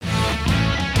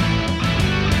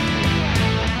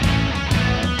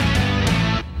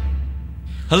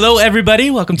Hello,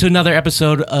 everybody. Welcome to another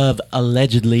episode of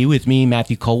Allegedly with me,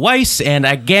 Matthew Cole Weiss. And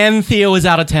again, Theo is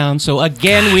out of town. So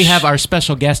again, we have our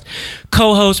special guest,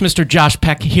 co-host, Mr. Josh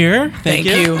Peck here. Thank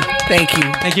you. Thank you.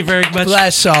 Thank you very much.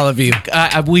 Bless all of you.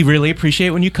 We really appreciate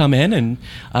when you come in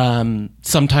and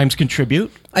sometimes contribute.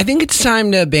 I think it's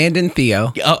time to abandon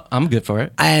Theo. Oh, I'm good for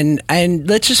it. And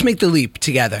let's just make the leap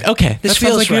together. Okay. This that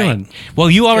feels sounds like right.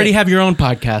 Well, you already have your own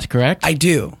podcast, correct? I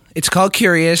do. It's called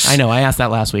Curious. I know. I asked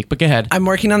that last week, but go ahead. I'm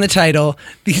working on the title.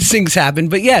 These things happen.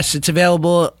 But yes, it's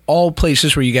available all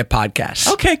places where you get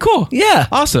podcasts. Okay, cool. Yeah.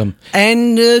 Awesome.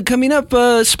 And coming up,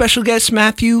 special guest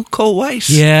Matthew Cole Weiss.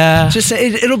 Yeah. Just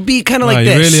it'll be kind of like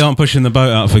you this. really aren't pushing the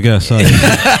boat out for guests, are you?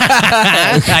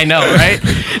 I know, right?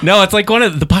 No, it's like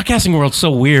the podcasting world's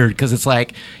so weird because it's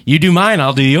like you do mine,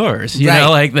 I'll do yours. You know,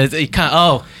 like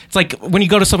it's like when you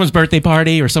go to someone's birthday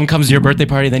party or someone comes to your birthday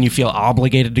party, then you feel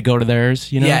obligated to go to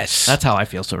theirs. You know, yes, that's how I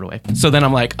feel sort of way. So then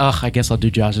I'm like, I guess I'll do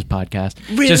Josh's podcast.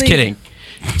 Really? Just kidding.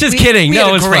 Just kidding. We No,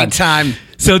 had a it's great fun. time.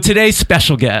 So today's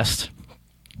special guest.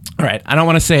 All right, I don't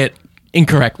want to say it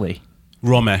incorrectly.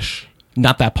 Ramesh.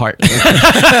 Not that part.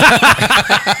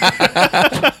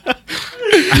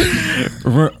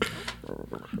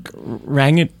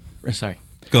 Sorry.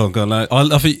 Go on.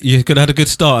 I think you could have had a good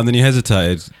start and then you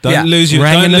hesitated. Don't lose your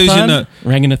Ranganathan? note.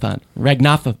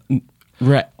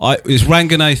 It's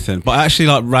Ranganathan, but I actually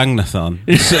like Rangnathan.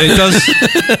 It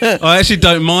does. I actually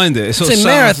don't mind it. It's a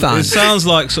marathon. It sounds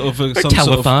like some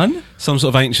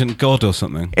sort of ancient god or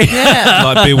something. Yeah,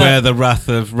 like beware the wrath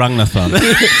of Rangnathan.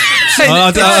 It's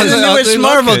the newest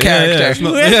Marvel character.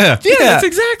 Yeah, that's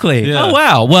exactly. Yeah. Oh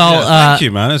wow. Well, thank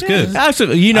you, man. That's good.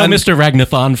 Absolutely. You know, Mr.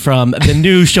 Ranganathan from the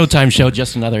new Showtime show,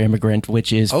 Just Another Immigrant,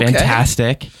 which is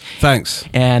fantastic. Thanks.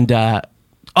 And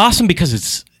awesome because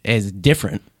it's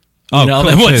different. Oh,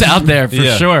 than what's out there for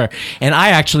sure. And I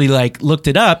actually looked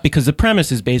it up because the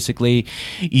premise is basically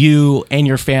you and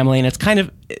your family, and it's kind of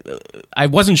I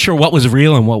wasn't sure what was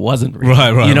real and what wasn't real.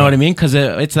 Right. You know what I mean? Because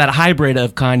it's that hybrid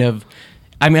of kind of.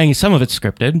 I mean, some of it's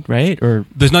scripted, right? Or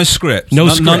there's no script. No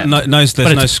script. There's no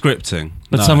scripting.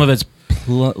 But some of it's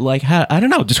I don't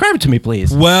know. Describe it to me,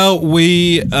 please. Well,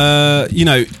 we,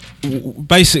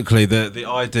 basically the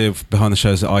idea behind the show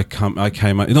is that I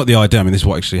came up. Not the idea. I mean, this is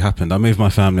what actually happened. I moved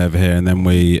my family over here, and then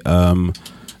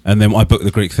I booked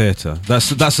the Greek Theatre. That's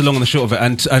the long and the short of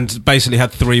it. And basically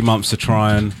had 3 months to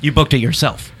try and. You booked it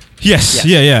yourself. Yes.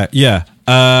 Yeah.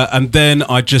 And then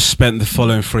I just spent the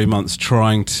following 3 months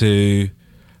trying to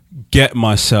get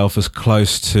myself as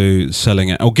close to selling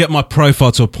it, or get my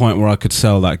profile to a point where I could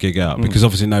sell that gig out, because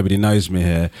obviously nobody knows me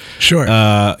here. Sure.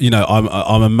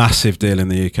 I'm a massive deal in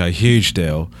the UK, huge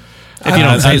deal. If you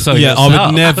don't say so yourself.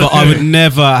 I would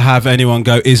never have anyone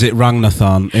go, "Is it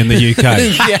Rangnathan?" in the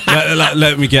UK.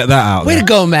 let me get that out. Way to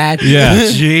go, Matt. Yeah,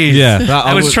 jeez. Yeah,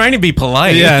 I was trying to be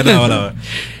polite. Yeah, no.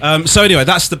 So anyway,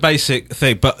 that's the basic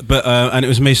thing. But and it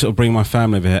was me sort of bringing my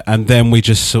family over here, and then we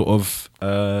just sort of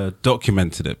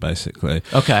documented it basically.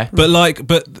 Okay. But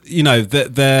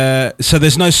so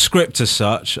there's no script as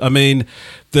such. I mean,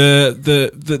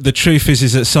 the truth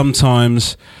is that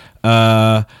sometimes.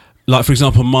 Like, for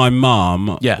example, my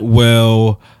mum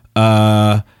will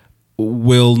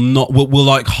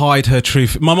like hide her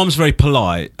truth. My mum's very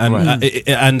polite and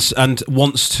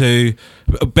wants to.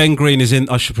 Ben Green is in.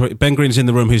 Ben Green is in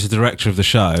the room. Who's the director of the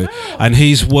show, and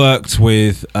he's worked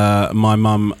with my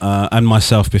mum and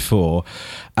myself before.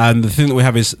 And the thing that we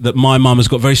have is that my mum has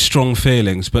got very strong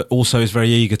feelings, but also is very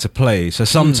eager to please. So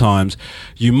sometimes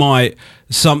we might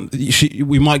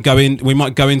go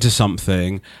into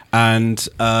something, and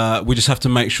we just have to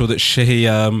make sure that she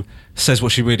says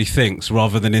what she really thinks,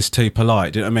 rather than is too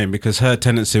polite. Do you know what I mean? Because her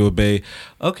tendency would be,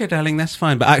 "Okay, darling, that's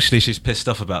fine," but actually she's pissed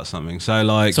off about something. So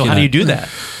how do you do that?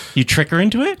 You trick her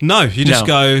into it? No, you just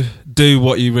go, "Do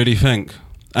what you really think."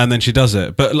 And then she does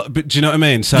it, but do you know what I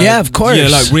mean? So yeah, of course. Yeah,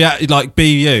 react,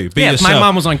 be you, be yourself. If my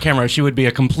mom was on camera, she would be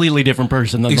a completely different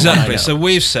person than exactly. The one I know. So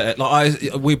we've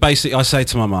said, I say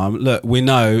to my mom, "Look, we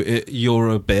know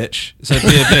you're a bitch, so be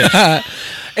a bitch."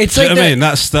 It's do like you know what I mean?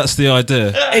 That's the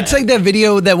idea. It's like that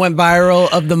video that went viral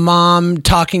of the mom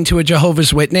talking to a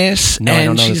Jehovah's Witness,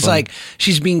 and she's like,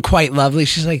 she's being quite lovely.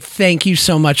 She's like, "Thank you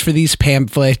so much for these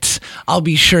pamphlets. I'll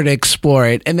be sure to explore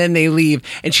it." And then they leave,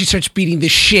 and she starts beating the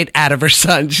shit out of her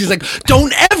son. She's like,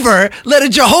 "Don't ever let a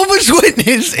Jehovah's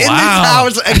Witness in this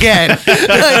house again."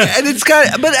 And it's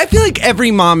but I feel like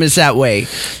every mom is that way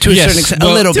to a certain extent, a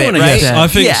little bit, right? I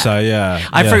think so. Yeah.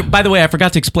 By the way, I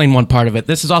forgot to explain one part of it.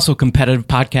 This is also a competitive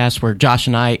podcast where Josh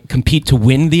and I compete to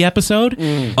win the episode.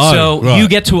 You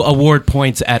get to award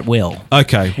points at will.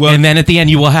 Okay. Well, and then at the end,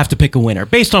 you will have to pick a winner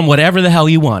based on whatever the hell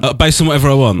you want. Based on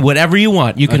whatever I want. Whatever you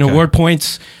want. You can award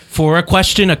points for a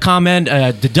question, a comment,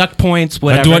 deduct points,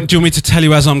 whatever. Do you want me to tell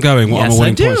you as I'm going what yes, I'm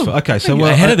awarding I do. points for? Okay, so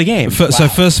ahead of the game. So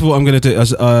first of all, I'm going to do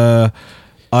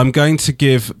I'm going to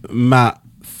give Matt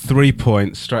 3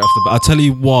 points straight off the bat. I'll tell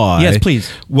you why. Yes,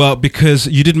 please. Well, because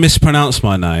you did mispronounce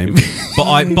my name, but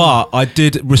I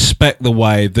did respect the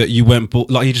way that you went,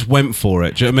 like you just went for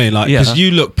it. Do you know what I mean? Like, because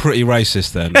you look pretty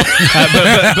racist then. But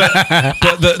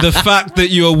the fact that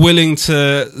you are willing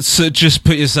to just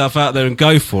put yourself out there and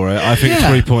go for it, I think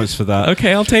 3 points for that.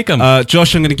 Okay, I'll take them.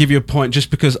 Josh, I'm going to give you a point just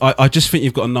because I just think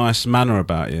you've got a nice manner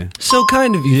about you. So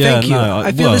kind of you. Yeah, Thank you.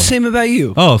 I feel the same about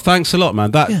you. Oh, thanks a lot, man.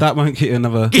 That won't get you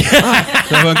another.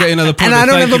 That won't get you another point. And I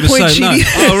don't have a point, Chidi. No.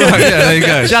 Oh, right. Yeah, there you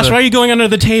go. Josh, why are you going under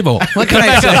the table? What can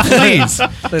I say? Please.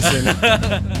 Listen.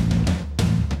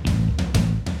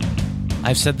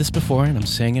 I've said this before, and I'm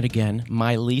saying it again.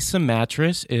 My Leesa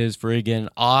mattress is friggin'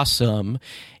 awesome.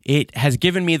 It has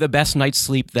given me the best night's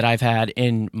sleep that I've had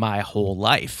in my whole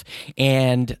life.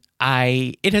 And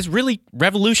it has really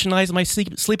revolutionized my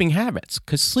sleeping habits,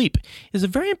 because sleep is a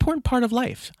very important part of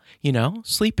life. You know,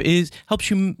 sleep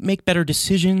helps you make better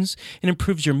decisions. It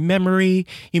improves your memory.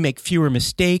 You make fewer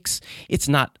mistakes. It's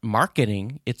not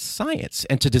marketing, it's science.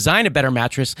 And to design a better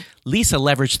mattress, Leesa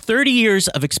leveraged 30 years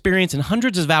of experience and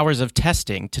hundreds of hours of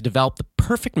testing to develop the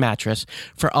perfect mattress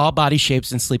for all body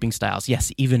shapes and sleeping styles.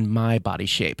 Yes, even my body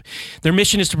shape. Their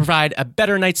mission is to provide a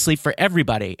better night's sleep for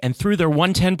everybody. And through their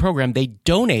 110 program, they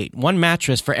donate one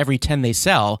mattress for every 10 they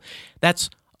sell. That's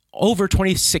over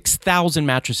 26,000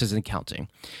 mattresses and counting.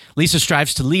 Leesa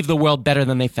strives to leave the world better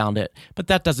than they found it, but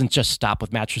that doesn't just stop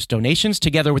with mattress donations.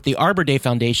 Together with the Arbor Day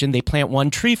Foundation, they plant one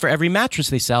tree for every mattress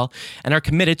they sell and are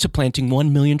committed to planting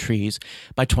 1 million trees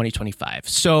by 2025.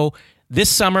 So this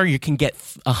summer, you can get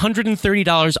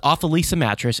 $130 off a Leesa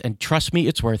mattress, and trust me,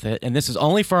 it's worth it. And this is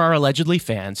only for our Allegedly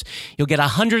fans. You'll get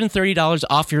 $130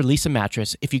 off your Leesa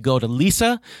mattress if you go to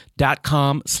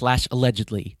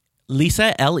leesa.com/allegedly.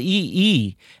 Leesa,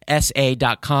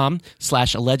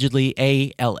 LEESA.com/allegedly,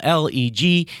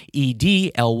 ALLEGEDLY.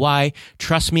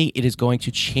 Trust me, it is going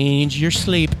to change your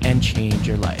sleep and change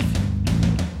your life.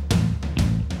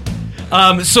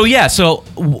 So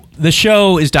the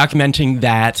show is documenting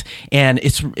that, and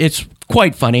it's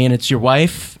quite funny, and it's your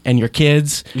wife and your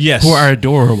kids who are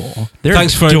adorable. They're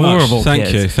Thanks very adorable much. Thank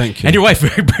kids. you. And your wife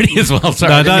very pretty as well.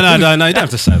 Sorry. No, you don't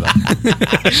have to say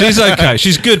that. She's okay.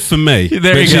 She's good for me.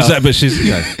 There you go. But she's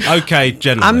okay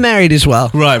generally. I'm married as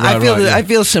well. Right. I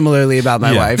feel similarly about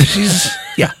my wife. She's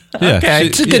Okay.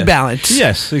 It's a good balance.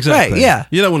 Yes, exactly. Right, yeah.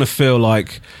 You don't want to feel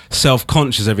like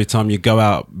self-conscious every time you go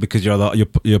out because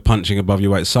you're punching above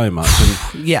your weight so much.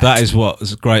 And that is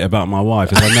what's great about my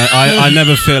wife. Is I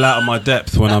never feel out of my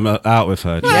depth when I'm out with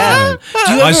her.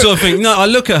 I sort of think, no, I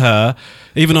look at her,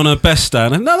 even on her best day,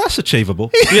 and no, that's achievable.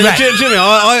 You know, Jimmy,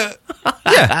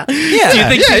 Do you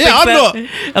think she thinks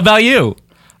that about you?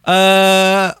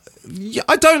 I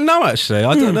don't know actually.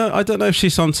 I don't know if she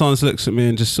sometimes looks at me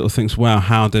and just sort of thinks, "Wow,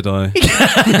 how did I?"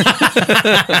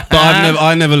 But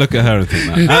I never look at her and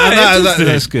think that.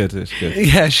 That's good. It's good.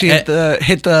 Yeah, she hit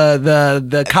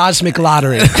the cosmic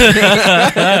lottery.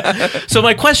 So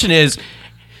my question is,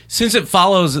 since it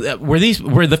follows,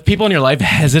 were the people in your life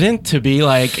hesitant to be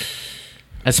like,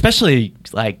 especially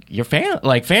like your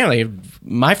family?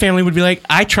 My family would be like,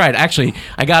 I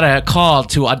got a call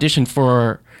to audition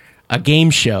for a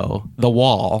game show, The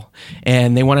Wall,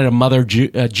 and they wanted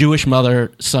a Jewish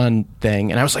mother-son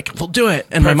thing, and I was like, we'll do it.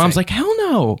 And my mom's like, hell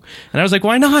no. And I was like,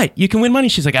 why not? You can win money.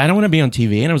 She's like, I don't want to be on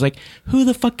TV. And I was like, who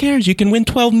the fuck cares? You can win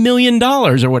 $12 million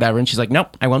or whatever. And she's like,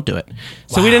 nope, I won't do it.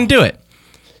 So we didn't do it.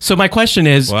 So my question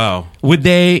is, would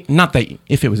they, not that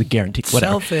if it was a guarantee,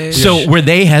 whatever. Selfish. So were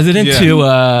they hesitant to...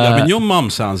 I mean, your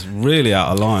mum sounds really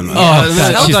out of line. Oh,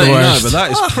 God, she's the worst. But that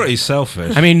is pretty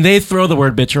selfish. I mean, they throw the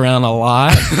word bitch around a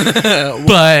lot,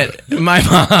 but my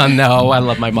mom, no, I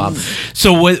love my mom.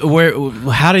 So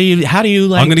how do you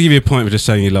like... I'm going to give you a point for just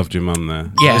saying you loved your mum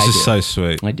there. Yeah, this is so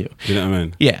sweet. I do. You know what I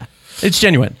mean? Yeah, it's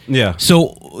genuine. Yeah.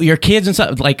 So your kids and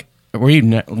stuff, like... Were you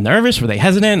nervous? Were they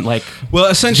hesitant? Like, well,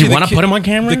 essentially, did you want to put them on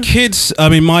camera? The kids. I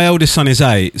mean, my oldest son is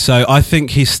 8, so I think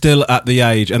he's still at the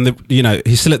age, and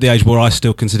he's still at the age where I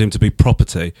still consider him to be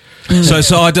property.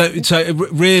 So I don't. So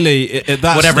really,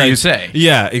 that's whatever you say.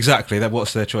 Yeah, exactly.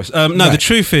 What's their choice? The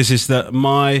truth is that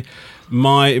my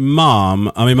mum.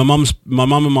 I mean, my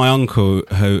mum and my uncle,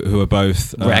 who are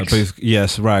both Rags.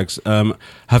 Rags,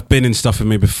 have been in stuff with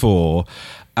me before,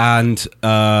 and.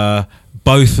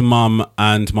 Both mum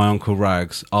and my uncle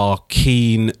Rags are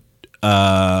keen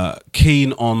on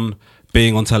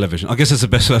being on television. I guess that's the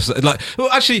best way to say it. Like, well,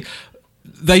 actually,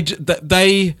 they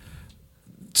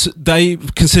they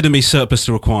consider me surplus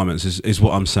to requirements is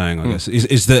what I'm saying, I guess,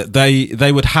 is that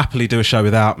they would happily do a show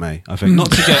without me, I think.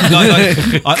 Not to get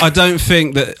I don't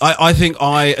think that I think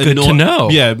I good to know.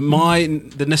 Yeah,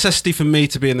 the necessity for me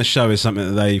to be in the show is something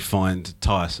that they find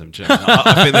tiresome.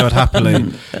 I think they would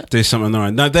happily do something on their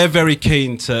own. No, they're very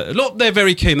keen to they're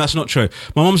very keen, that's not true.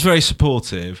 My mum's very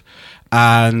supportive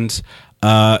and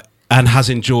has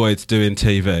enjoyed doing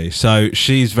TV, so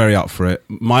she's very up for it.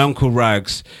 My Uncle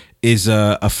Rags is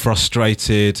a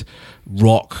frustrated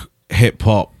rock, hip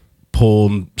hop,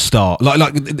 porn star.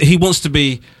 Like he wants to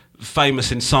be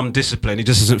famous in some discipline. He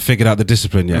just hasn't figured out the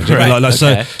discipline yet. Right.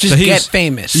 So get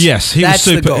famous. Yes, that's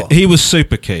the goal. He was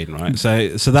super keen, right?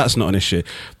 So that's not an issue.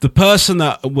 The person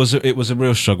that was a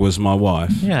real struggle was my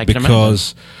wife. Yeah, I can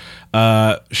imagine.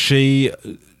 Because she.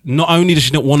 Not only does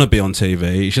she not want to be on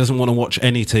TV, she doesn't want to watch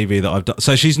any TV that I've done.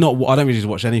 So she's not. I don't really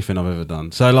watch anything I've ever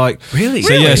done. So really,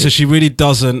 so yeah. So she really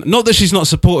doesn't. Not that she's not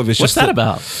supportive. It's what's just that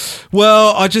about?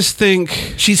 Well, I just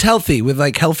think she's healthy with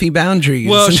healthy boundaries.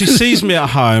 Well, she sees me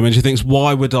at home and she thinks,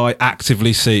 why would I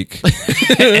actively seek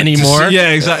anymore?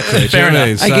 Yeah, exactly. Fair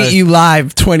enough. I get you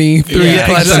live 23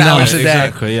 plus hours a day.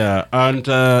 Exactly. Yeah, and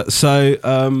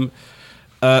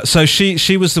so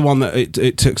she was the one that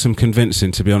it took some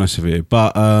convincing, to be honest with you.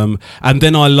 But and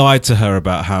then I lied to her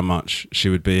about how much she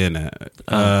would be in it.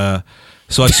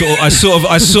 So I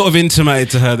sort of intimated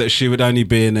to her that she would only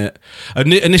be in it.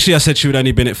 Initially, I said she would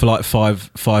only be in it for like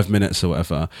five minutes or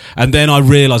whatever. And then I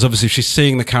realised, obviously, if she's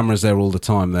seeing the cameras there all the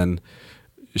time, then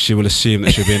she will assume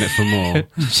that she'll be in it for more.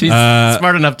 She's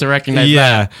smart enough to recognize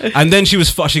that. And then she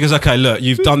goes, okay, look,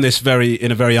 you've done this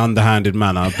in a very underhanded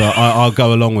manner, but I'll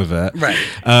go along with it. Right.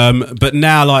 But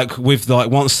now,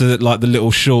 once the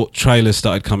little short trailers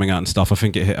started coming out and stuff, I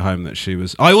think it hit home that she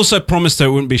was. I also promised her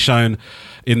it wouldn't be shown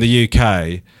in the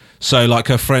UK. So,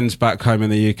 her friends back home in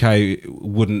the UK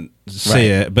wouldn't see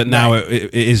it, but now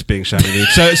it is being shown in the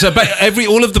UK. So, but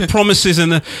all of the promises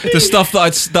and the stuff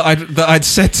that I'd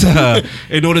said to her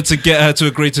in order to get her to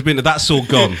agree to be in it, that's all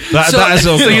gone. That is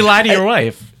all gone. So you lied to your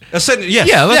wife. Yes.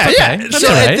 Yeah, that's okay. That's so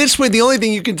all right. at this point, the only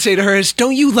thing you can say to her is,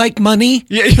 "Don't you like money?"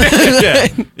 Yeah.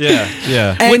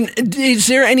 And is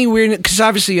there any weird? Because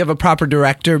obviously you have a proper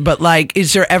director, but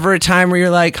is there ever a time where you're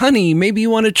like, "Honey, maybe you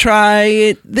want to try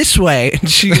it this way?" And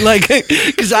she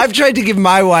because I've tried to give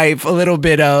my wife a little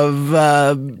bit of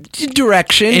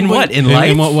direction. In what? In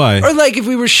life? In what way? Or if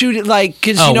we were shooting,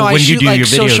 because I when shoot your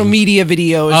social media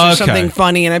videos or something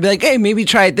funny, and I'd be like, "Hey, maybe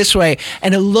try it this way,"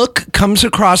 and a look comes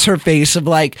across her face of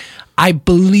I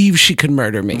believe she could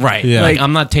murder me. Right. Yeah.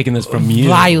 I'm not taking this from you.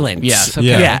 Violence. Yes. Okay.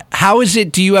 Yeah. How is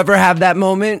it? Do you ever have that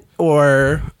moment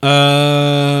or?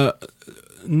 No.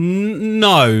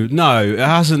 It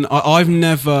hasn't. I've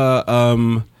never.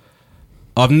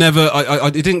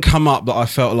 It didn't come up that I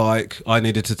felt like I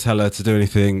needed to tell her to do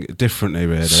anything differently.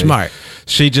 Really. Smart.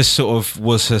 She just sort of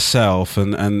was herself,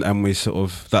 and we sort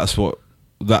of that's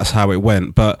how it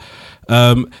went. But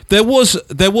there was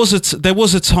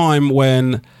a time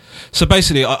when. So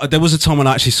basically, there was a time when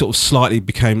I actually sort of slightly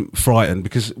became frightened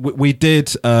because we went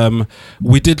to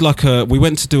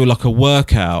do a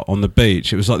workout on the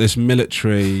beach. It was like this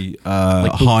military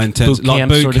high intense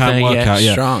boot camp workout.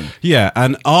 Yeah, strong. Yeah,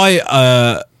 and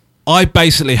I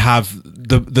basically have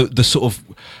the sort of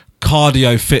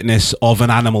cardio fitness of an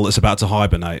animal that's about to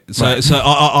hibernate. So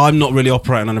I'm not really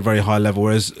operating on a very high level.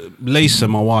 Whereas Lisa,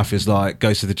 my wife, is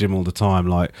goes to the gym all the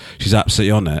time. She's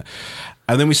absolutely on it.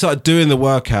 And then we started doing the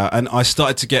workout, and I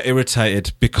started to get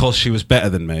irritated because she was better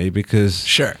than me. Because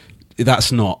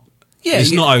that's not. Yeah,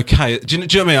 it's not okay. Do you know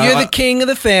what I mean? You're the king of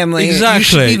the family. Exactly. You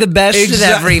should be the best at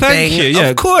everything. Thank you. Yeah.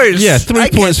 Of course. Yeah,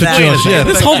 3 points for Josh. Yeah,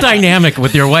 this whole dynamic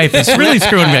with your wife is really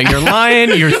screwing me. You're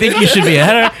lying. You think you should be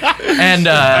ahead of her,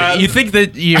 and you think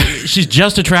that she's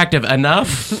just attractive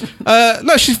enough.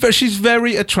 No, she's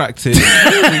very attractive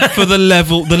for the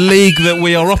league that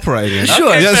we are operating in. Sure,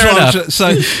 okay, fair enough.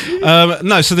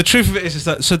 So the truth of it is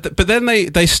that. But then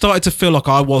they started to feel like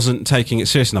I wasn't taking it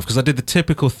serious enough because I did the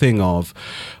typical thing of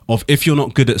if you're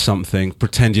not good at something,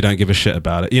 pretend you don't give a shit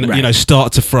about it. You know,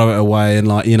 start to throw it away and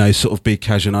sort of be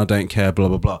casual. And I don't care. Blah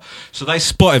blah blah. So they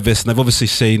spotted this, and they've obviously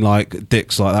seen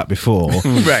dicks like that before.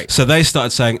 Right. So they started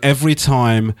saying every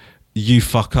time you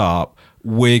fuck up,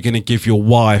 we're going to give your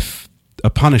wife a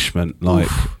punishment.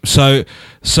 So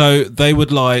they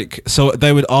would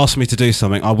ask me to do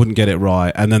something, I wouldn't get it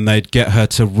right, and then they'd get her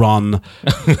to run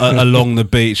along the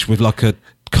beach with a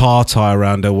car tie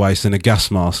around her waist and a gas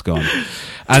mask on.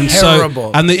 And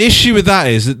terrible. And the issue with that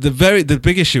is that the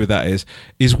big issue with that is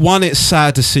one, it's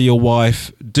sad to see your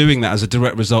wife doing that as a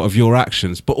direct result of your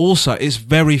actions, but also it's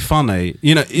very funny.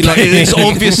 It's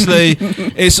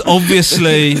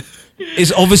obviously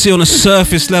is obviously on a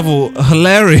surface level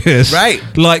hilarious. Right.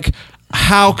 Like,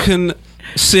 how can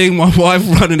seeing my wife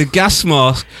running a gas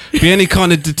mask be any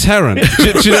kind of deterrent?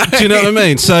 Do you know what I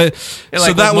mean? So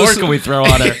like, that what more can we throw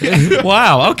on her?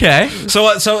 Wow. Okay. So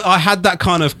I had that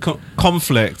kind of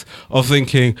conflict of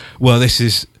thinking, well, this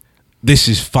is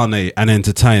funny and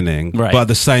entertaining, right. but at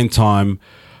the same time,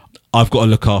 I've got to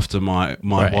look after my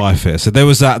right. wife here. So there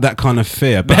was that kind of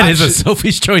fear. But that is a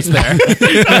Sophie's choice there.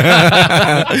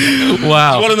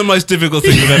 Wow. It's one of the most difficult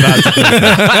things I've ever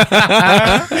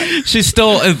had to do. She's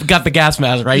still got the gas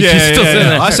mask, right? Yeah, She's still sitting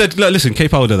there. I said, look, listen,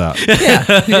 keep hold of that.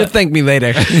 Yeah, you'll thank me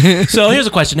later. So here's a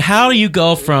question. How do you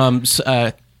go from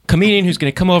comedian who's going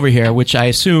to come over here, which I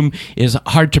assume is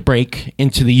hard to break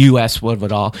into the U.S. of it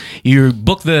all. You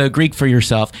book the Greek for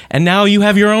yourself, and now you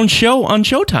have your own show on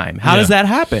Showtime. How does that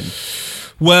happen?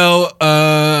 Well,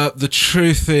 the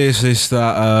truth is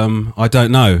that I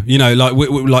don't know. You know,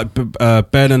 like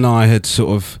Ben and I had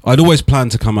I'd always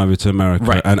planned to come over to America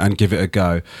right. and give it a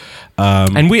go.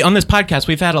 And we on this podcast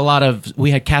we've had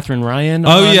we had Catherine Ryan.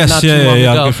 Oh on, yes, not too long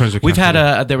ago. Good friends with we've Catherine.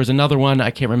 had there was another one I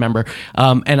can't remember.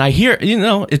 And I hear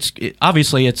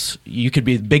obviously you could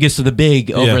be the biggest of the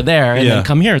big over there, and then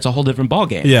come here it's a whole different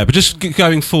ballgame. Yeah, but just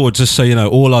going forward, just so you know,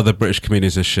 all other British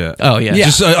comedians are shit. Oh yeah.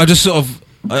 I just sort of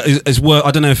I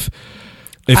don't know if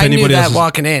I anybody knew that else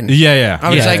walking in. Yeah.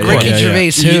 I was like, Ricky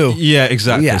Gervais, who? Yeah,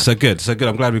 exactly. Yeah. So good.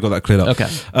 I'm glad we got that cleared up. Okay.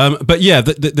 But yeah,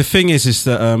 the thing is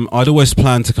that I'd always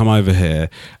planned to come over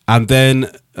here, and then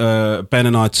Ben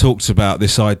and I talked about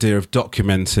this idea of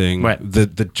documenting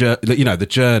the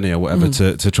journey or whatever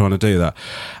to trying to do that,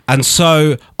 and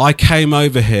so I came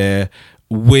over here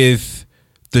with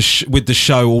the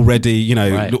show already,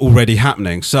 already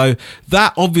happening. So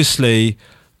that obviously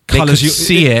colours you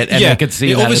see it, and they could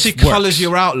see it that obviously colours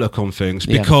your outlook on things,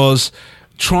 because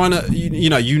trying to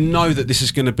you know that this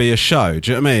is going to be a show.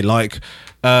 Do you know what I mean? Like,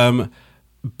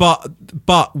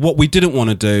 but what we didn't want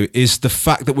to do is the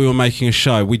fact that we were making a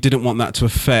show. We didn't want that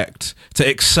to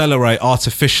accelerate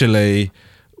artificially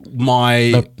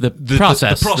the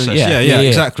process. The process. Yeah,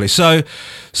 exactly. So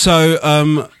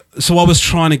I was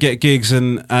trying to get gigs,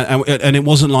 and it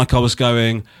wasn't like I was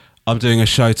going, I'm doing a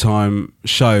Showtime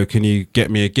show, can you get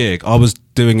me a gig? I was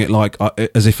doing it like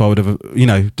as if I would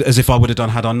have done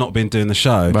had I not been doing the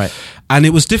show. Right. And it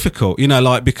was difficult,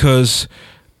 because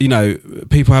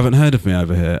people haven't heard of me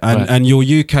over here, and your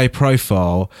UK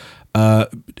profile,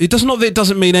 it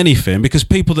doesn't mean anything, because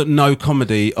people that know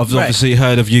comedy have obviously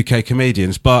heard of UK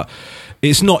comedians, but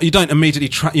it's not. You don't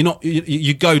immediately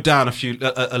you go down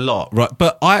a lot, right?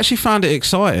 But I actually found it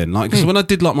exciting, like, because when I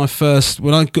did got my first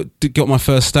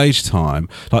stage time,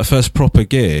 like first proper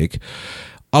gig,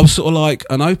 I was sort of like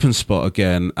an open spot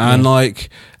again, and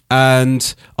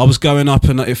and I was going up,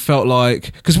 and it felt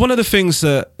like, because one of the things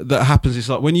that happens is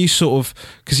like when you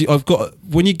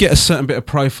when you get a certain bit of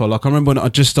profile, like I remember when I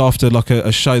just after like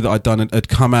a show that I'd done had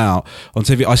come out on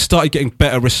TV, I started getting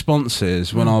better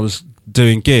responses when I was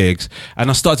doing gigs, and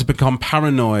I started to become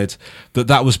paranoid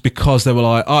that was because they were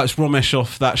like, oh, it's Romesh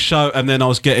off that show, and then I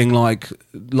was getting like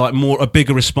a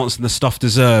bigger response than the stuff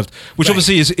deserved, which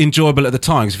obviously is enjoyable at the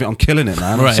time, because you think, I'm killing it,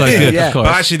 man, I'm so good. Yeah. But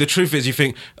actually the truth is, you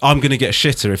think, I'm going to get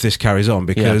shitter if this carries on,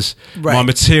 because my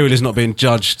material is not being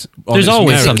judged on There's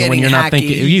always merit. something when you're not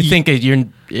thinking, you think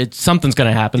something's going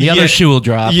to happen, the other shoe will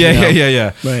drop.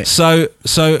 Yeah. Right. So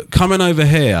coming over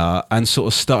here and sort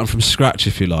of starting from scratch,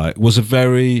 if you like, was a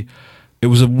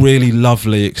really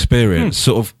lovely experience.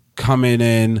 Sort of coming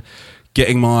in,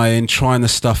 getting trying the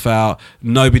stuff out.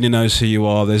 Nobody knows who you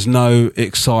are. There's no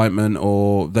excitement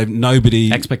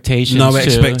expectation. And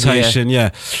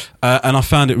I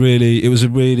found it was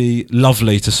really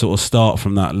lovely to sort of start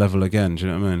from that level again. Do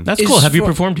you know what I mean? That's cool. Have you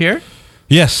performed here?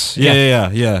 Yes. Yeah.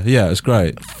 It's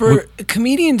great. For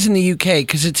comedians in the UK,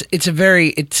 because it's a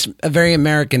very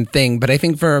American thing, but I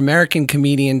think for American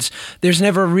comedians, there's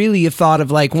never really a thought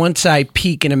of like, once I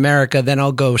peak in America, then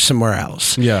I'll go somewhere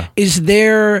else. Yeah. Is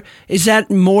that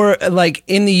more like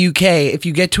in the UK, if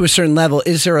you get to a certain level,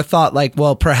 is there a thought like,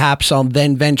 well, perhaps I'll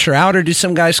then venture out, or do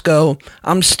some guys go,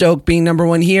 I'm stoked being number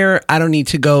one here, I don't need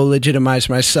to go legitimize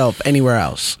myself anywhere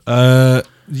else?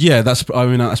 Yeah, that's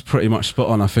pretty much spot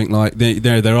on. I think like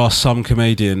there are some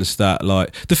comedians that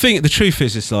like the truth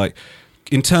is, it's like,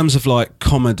 in terms of like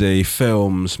comedy,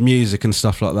 films, music and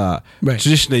stuff like that,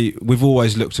 traditionally we've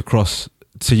always looked across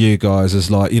to you guys as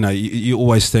like, you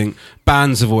always think,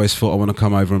 bands have always thought, I want to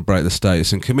come over and break the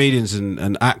States, and comedians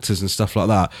and actors and stuff like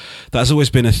that, that's always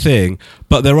been a thing.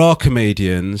 But there are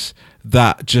comedians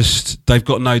that they've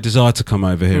got no desire to come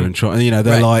over here and try,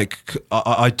 they're like,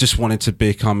 I just wanted to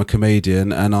become a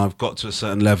comedian, and I've got to a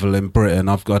certain level in Britain,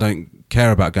 I don't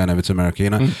care about going over to America.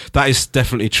 That is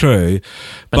definitely true,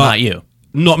 but not you.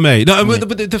 Not me. No,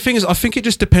 but the thing is, I think it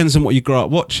just depends on what you grow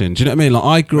up watching. Do you know what I mean? Like,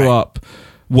 I grew up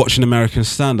watching American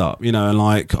stand-up, and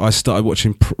like I started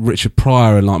watching Richard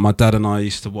Pryor, and like my dad and I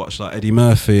used to watch like Eddie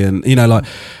Murphy, and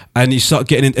and you start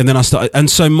getting in, and then I started, and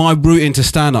so my route into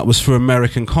stand-up was for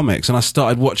American comics, and I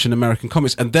started watching American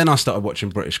comics, and then I started watching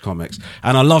British comics,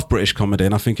 and I love British comedy,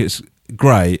 and I think it's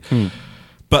great,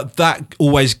 but that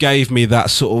always gave me that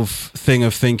sort of thing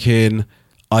of thinking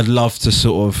I'd love to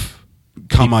sort of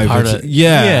come over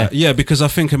to, because I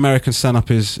think American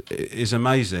stand-up is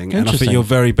amazing, and I think your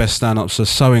very best stand-ups are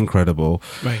so incredible,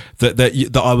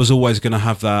 that I was always going to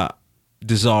have that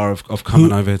desire of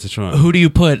coming over here to try. Who do you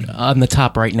put on the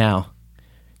top right now?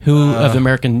 Who of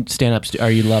American stand-ups are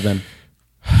you loving?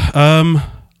 I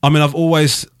mean, I've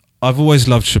always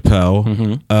loved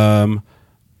Chappelle.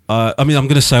 I mean, I'm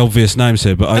going to say obvious names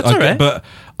here, but but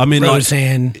I mean,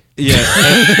 Roseanne.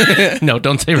 No,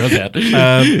 don't say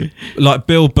Roseanne. Like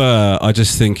Bill Burr, I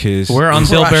just think we're on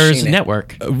Bill Burr's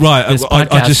network, right?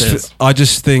 I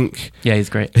just think he's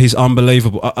great. He's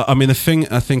unbelievable. I mean, the thing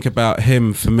I think about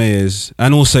him for me is,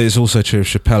 and also it's also true of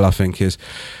Chappelle, I think is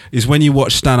when you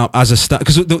watch stand up as a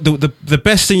because the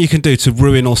best thing you can do to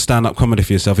ruin all stand up comedy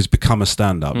for yourself is become a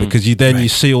stand up, because you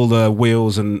see all the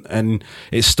wheels and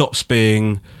it stops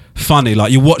being funny.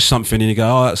 Like, you watch something and you go,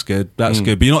 oh, that's good, but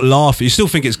you're not laughing. You still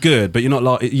think it's good, but you're not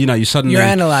like, you suddenly, you're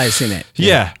analysing it.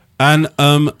 Yeah. And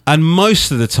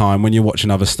most of the time when you're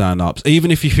watching other stand-ups, even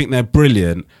if you think they're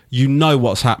brilliant, you know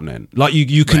what's happening. Like,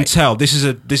 you can tell this is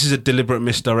a deliberate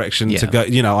misdirection to go.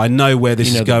 I know where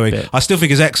this is going. I still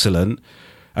think it's excellent,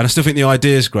 and I still think the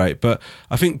idea is great. But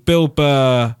I think Bill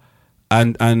Burr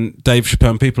and Dave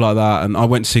Chappelle and people like that, and I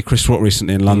went to see Chris Rock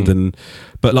recently in London,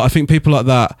 but like, I think people like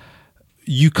that,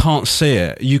 you can't see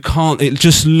it. You can't. It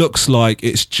just looks like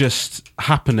it's just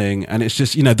happening, and it's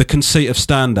just the conceit of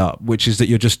stand-up, which is that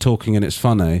you're just talking and it's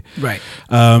funny. Right.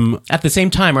 At the same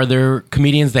time, are there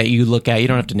comedians that you look at? You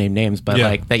don't have to name names, but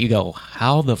like that you go,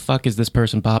 how the fuck is this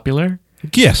person popular?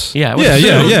 Yes. Yeah.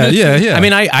 Yeah. I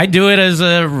mean, I do it as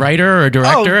a writer or a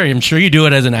director. I'm sure you do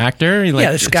it as an actor. Like,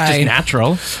 this guy, it's just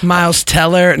natural. Miles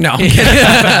Teller. No,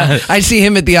 I see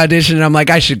him at the audition, and I'm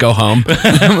like, I should go home.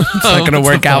 It's not going to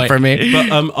work out for me.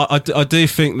 But I do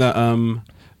think that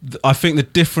I think the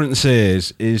difference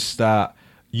is that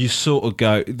you sort of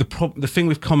go, the thing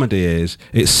with comedy is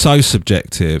it's so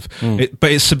subjective,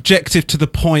 but it's subjective to the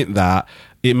point that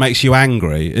it makes you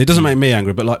angry. It doesn't make me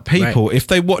angry, but like people, if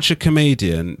they watch a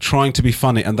comedian trying to be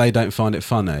funny and they don't find it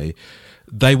funny,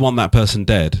 they want that person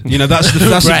dead. That's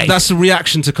the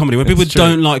reaction to comedy. When people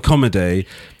don't like comedy,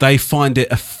 they find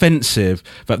it offensive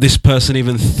that this person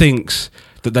even thinks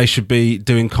that they should be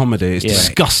doing comedy. It's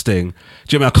disgusting.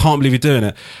 Do you know what I mean? I can't believe you're doing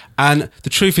it. And the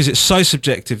truth is, it's so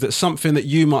subjective that something that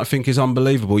you might think is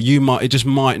unbelievable, it just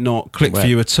might not click for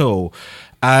you at all.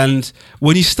 And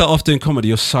when you start off doing comedy,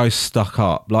 you're so stuck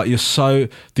up. Like,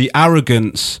 the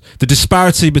arrogance, the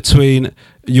disparity between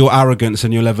your arrogance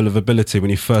and your level of ability when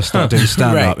you first start doing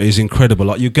stand-up is incredible.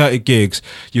 Like, you go to gigs,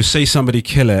 you see somebody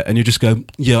kill it, and you just go,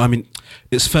 I mean,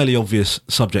 it's fairly obvious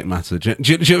subject matter. Do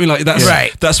you know what I mean?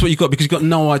 Like, that's what you've got, because you've got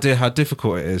no idea how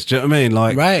difficult it is. Do you know what I mean?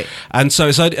 Like, and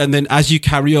so and then as you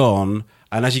carry on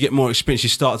and as you get more experience, you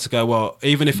start to go, well,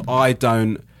 even if I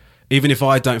don't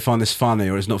find this funny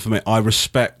or it's not for me, I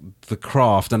respect the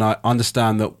craft and I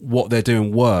understand that what they're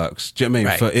doing works. Do you know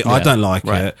what I mean? I don't like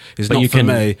it. It's not for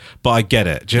me, but I get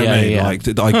it. Do you know what I mean?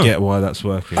 Like, I get why that's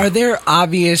working. Are there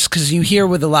obvious, because you hear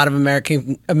with a lot of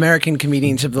American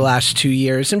comedians of the last 2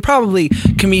 years, and probably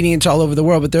comedians all over the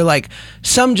world, but they're like,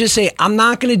 some just say, I'm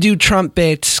not going to do Trump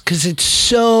bits because it's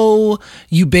so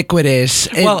ubiquitous.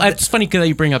 Well, it's funny that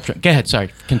you bring up Trump. Go ahead. Sorry.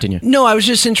 Continue. No, I was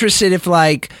just interested if,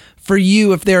 like, for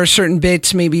you, if there are certain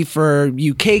bits, maybe for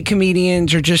UK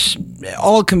comedians or just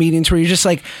all comedians, where you're just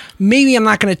like, maybe I'm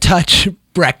not going to touch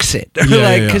Brexit,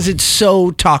 because it's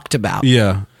so talked about.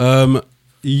 Yeah,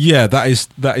 that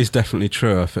is definitely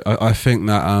true. I think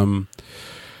that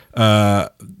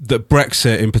that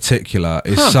Brexit in particular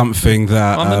is something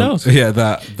that on the nose.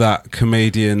 that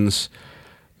comedians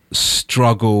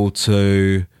struggle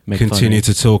to continue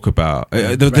to talk about.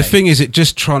 The thing is, it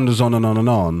just trundles on and on and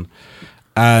on.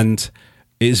 And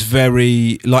it's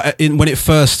very, like, when it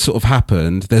first sort of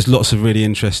happened, there's lots of really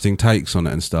interesting takes on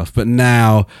it and stuff, but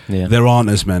now there aren't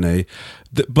as many.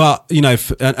 But but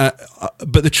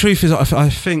the truth is, I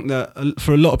think that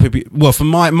for a lot of people, well, for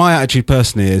my attitude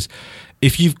personally is,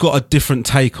 if you've got a different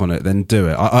take on it, then do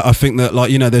it. I think that,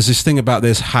 like, you know, there's this thing about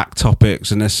there's hack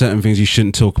topics and there's certain things you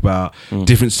shouldn't talk about.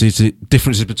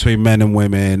 Differences between men and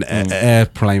women,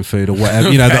 airplane food or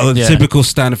whatever. You know, the typical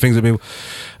standard things that people.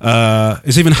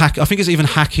 It's even I think it's even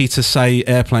hacky to say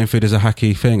airplane food is a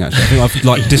hacky thing. Actually, I think I've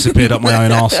like disappeared up my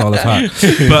own arsehole of hack.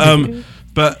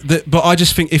 But I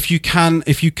just think if you can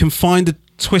find a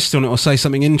twist on it or say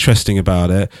something interesting about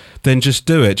it, then just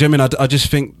do it. Do you know what I mean? I just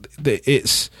think that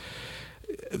it's.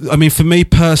 I mean, for me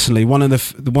personally, one of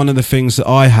the things that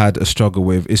I had a struggle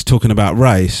with is talking about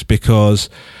race, because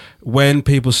when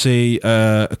people see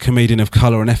a comedian of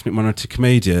colour, an ethnic minority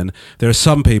comedian, there are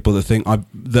some people that think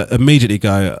that immediately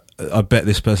go, I bet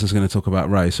this person's going to talk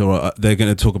about race, or they're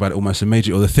going to talk about it almost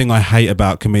immediately. Or the thing I hate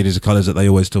about comedians of colour is that they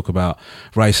always talk about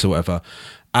race or whatever.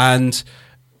 And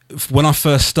when I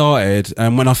first started,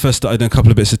 and when I first started in a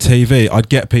couple of bits of TV, I'd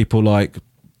get people like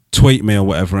tweet me or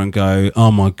whatever and go,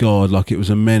 oh my God, like it was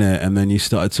a minute, and then you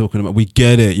started talking about, we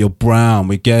get it, you're brown,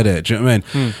 we get it. Do you know what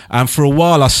I mean? And for a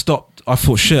while I stopped. I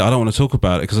thought, shit, I don't want to talk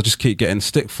about it because I just keep getting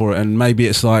stick for it, and maybe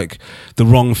it's like the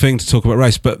wrong thing to talk about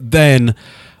race. But then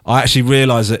I actually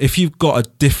realised that if you've got a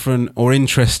different or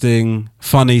interesting,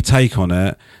 funny take on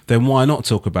it, then why not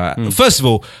talk about it? First of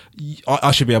all,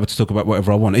 I should be able to talk about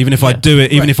whatever I want, even if I do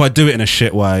it, if I do it in a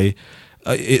shit way.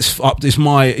 It's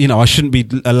my, you know, I shouldn't be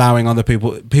allowing other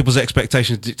people's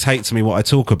expectations to dictate to me what I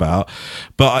talk about.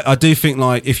 But I do think,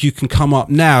 like, if you can come up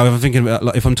now, if I'm thinking about,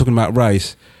 like, if I'm talking about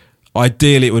race,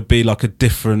 ideally it would be like a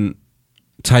different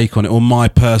take on it, or my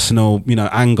personal, you know,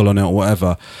 angle on it or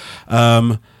whatever.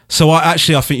 So I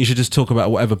think you should just talk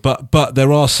about whatever. But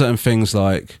there are certain things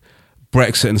like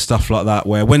Brexit and stuff like that,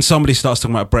 where when somebody starts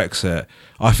talking about Brexit,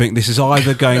 I think this is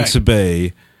either going to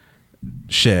be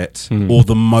shit or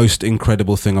the most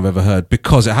incredible thing I've ever heard,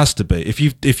 because it has to be. If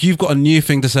you've got a new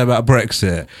thing to say about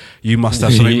Brexit, you must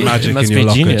have something magic in your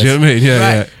locker. Genius. Do you know what I mean?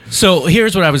 Yeah. So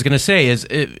here's what I was going to say is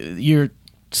your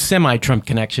semi-Trump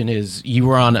connection is you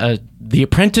were on The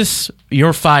Apprentice.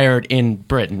 You're fired in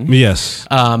Britain. Yes.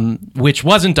 Which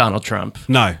wasn't Donald Trump.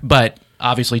 No. But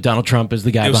obviously Donald Trump is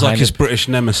the guy behind it. It was like his British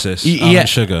nemesis, Alan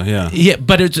Sugar, Yeah,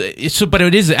 but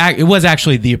it was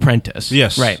actually The Apprentice.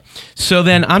 Yes. Right. So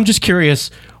then I'm just curious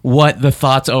what the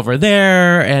thoughts over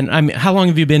there, and I mean, how long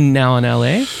have you been now in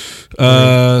LA?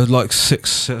 Like 6,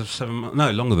 7 months.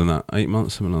 No, longer than that. 8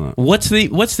 months, something like that. What's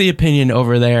the opinion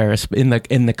over there in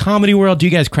the comedy world? Do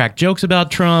you guys crack jokes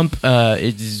about Trump? How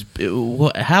is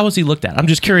he looked at? I'm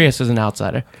just curious as an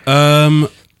outsider.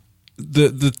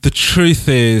 The truth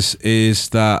is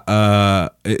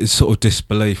that it's sort of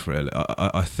disbelief, really.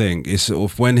 I think it's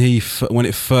sort of when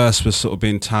it first was sort of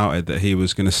being touted that he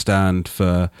was going to stand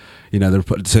for, you know,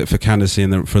 for candidacy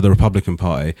for the Republican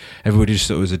Party, everybody just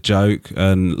thought it was a joke,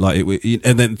 and like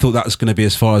and then thought that was going to be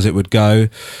as far as it would go,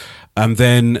 and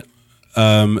then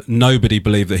nobody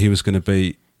believed that he was going to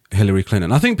beat Hillary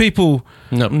Clinton. I think people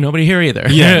nobody here either.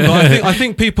 Yeah, but I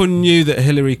think people knew that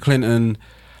Hillary Clinton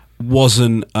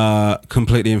wasn't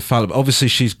completely infallible. Obviously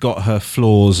she's got her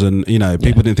flaws, and, you know,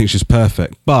 people didn't think she's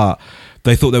perfect, but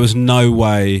they thought there was no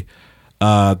way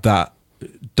that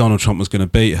Donald Trump was going to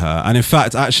beat her. And in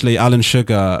fact, actually, Alan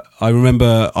Sugar, I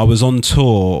remember I was on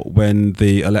tour when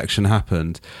the election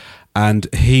happened, and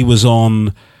he was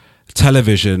on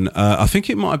television. I think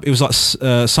it was like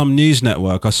some news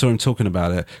network. I saw him talking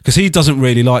about it, because he doesn't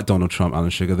really like Donald Trump,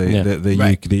 Alan Sugar,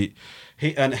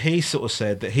 He sort of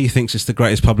said that he thinks it's the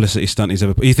greatest publicity stunt he's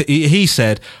ever. He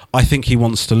said, I think he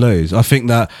wants to lose. I think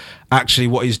that actually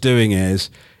what he's doing is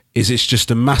it's just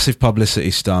a massive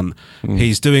publicity stunt.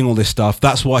 He's doing all this stuff.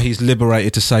 That's why he's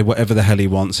liberated to say whatever the hell he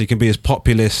wants. He can be as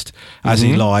populist as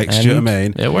he likes. And do you know what I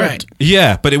mean? It worked.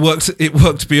 Yeah, but it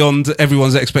worked beyond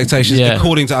everyone's expectations,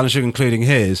 according to Alan Sugar, including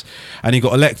his, and he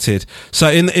got elected. So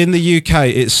in the UK,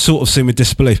 it's sort of seen with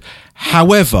disbelief.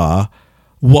 However,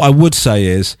 what I would say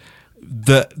is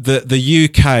that the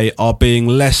UK are being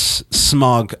less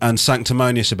smug and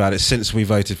sanctimonious about it since we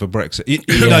voted for Brexit.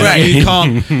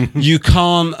 You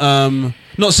can't.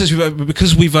 Not since we voted, but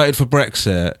because we voted for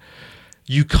Brexit,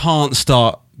 you can't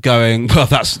start going, well,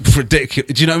 that's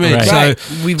ridiculous. Do you know what I mean?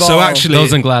 Right. So actually,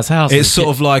 those in glass houses. It's sort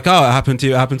of like, oh, it happened to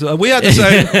you. It happened to. We had the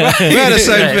same.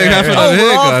 thing happen over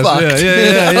here, guys.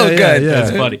 Yeah. Good.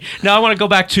 That's funny. Now I want to go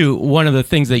back to one of the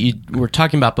things that you were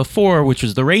talking about before, which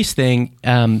was the race thing.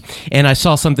 And I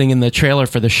saw something in the trailer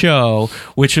for the show,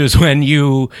 which was when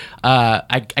you,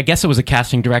 I guess it was a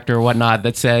casting director or whatnot,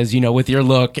 that says, you know, with your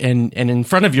look and in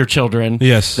front of your children,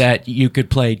 that you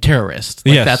could play terrorist.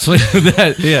 Like, that's what.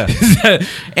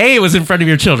 It was in front of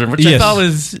your children, which I thought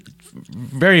was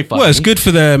very funny. Well, it's good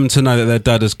for them to know that their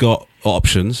dad has got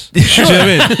options. Sure. Do you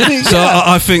know what I mean? So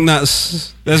I think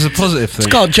there's a positive thing.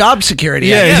 It's called job security.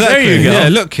 Yeah, exactly. There you go. Yeah,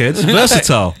 look, kids,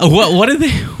 versatile. What did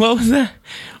they? What was that?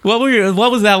 What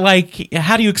was that like?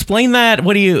 How do you explain that?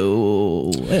 What do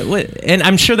you? And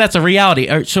I'm sure that's a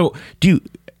reality. So, do you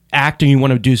act and you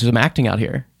want to do some acting out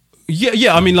here?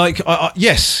 Yeah. I mean, like,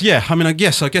 yes, yeah. I mean, I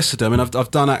guess I do. I mean,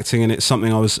 I've done acting, and it's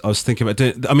something I was thinking about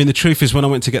doing. I mean, the truth is, when I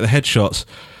went to get the headshots,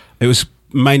 it was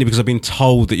mainly because I've been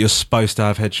told that you're supposed to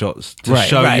have headshots to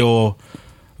show your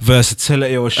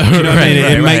versatility, or do you know what I mean?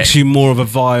 It makes you more of a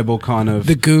viable kind of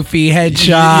the goofy headshot.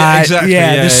 Yeah, exactly.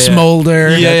 Yeah, the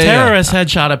smolder. Yeah, terrorist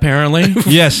headshot apparently.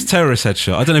 Yes, terrorist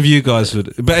headshot. I don't know if you guys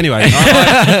would, but anyway,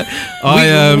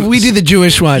 we do the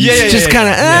Jewish ones. Just kind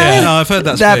of. No, I've heard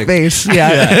that big. face.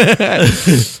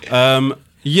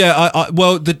 Yeah.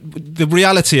 Well, the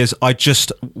reality is,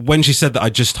 when she said that,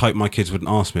 I just hoped my kids wouldn't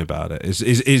ask me about it.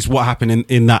 Is what happened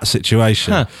in that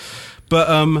situation. Huh. But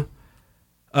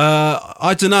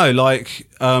I don't know. Like,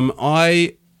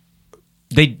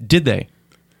 They?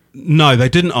 No, they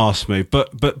didn't ask me. But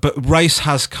race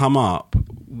has come up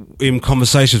in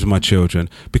conversations with my children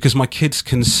because my kids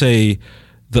can see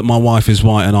that my wife is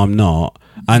white and I'm not,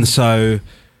 and so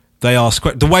they ask.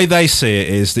 The way they see it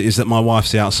is that my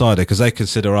wife's the outsider because they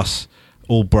consider us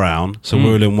all brown, so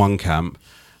we're all in one camp.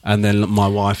 And then my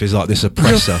wife is like this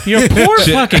oppressor. Your poor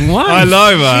fucking wife. I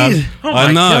know, man. Jeez. Oh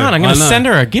my God, I'm going to send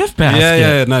her a gift basket.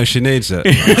 Yeah, no, she needs it.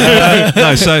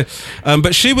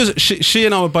 But she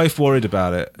and I were both worried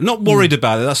about it. Not worried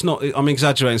about it, that's not, I'm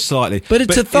exaggerating slightly. But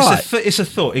it's a thought. It's a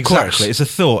thought, exactly. It's a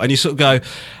thought. And you sort of go,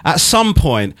 at some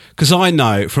point, because I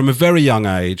know from a very young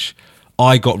age,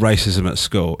 I got racism at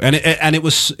school, and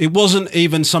it wasn't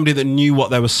even somebody that knew what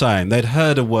they were saying. They'd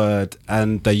heard a word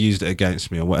and they used it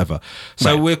against me or whatever.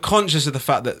 So we're conscious of the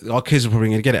fact that our kids are probably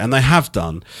going to get it, and they have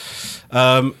done.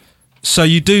 So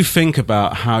you do think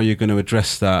about how you're going to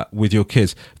address that with your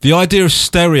kids. The idea of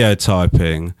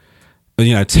stereotyping,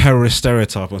 terrorist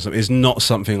stereotype or something, is not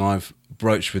something I've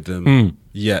broached with them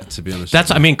yet, to be honest.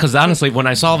 Because honestly, when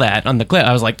I saw that on the clip,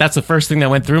 I was like, that's the first thing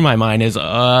that went through my mind is,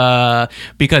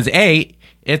 because A,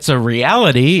 it's a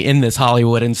reality in this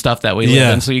Hollywood and stuff that we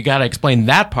live in, so you got to explain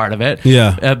that part of it.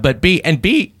 Yeah. But B,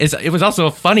 it was also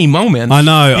a funny moment. I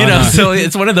know. So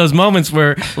it's one of those moments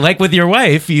where, like with your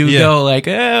wife, you go like,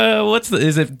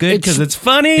 is it good because it's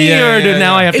funny, or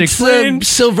now I have to explain? It's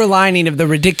the silver lining of the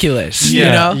ridiculous. Yeah,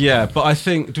 you know? Yeah. But I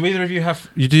think, do either of you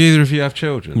have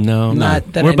children? No,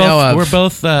 not that we're I know of. We're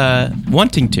both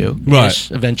wanting to, right?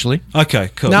 Eventually.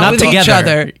 Okay, cool. Not with together. Each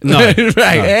other. No, right? No.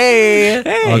 Hey,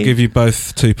 I'll give you both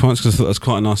 2 points because I thought that was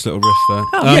quite a nice little riff there.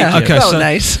 Okay, so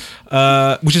nice.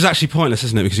 Which is actually pointless,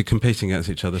 isn't it? Because you're competing against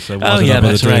each other. So why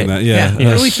that's doing right. that? Yeah,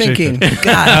 what are we thinking?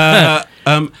 God.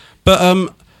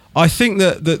 I think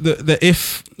that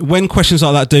if when questions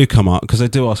like that do come up, because they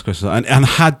do ask questions, and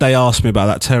had they asked me about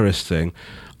that terrorist thing,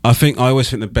 I always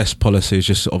think the best policy is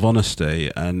just sort of honesty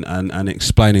and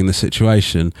explaining the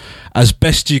situation as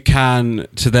best you can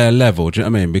to their level. Do you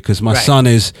know what I mean? Because my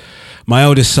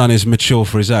oldest son is mature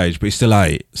for his age, but he's still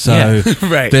 8. So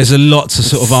there's a lot to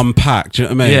sort of unpack. Do you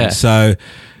know what I mean? Yeah. So,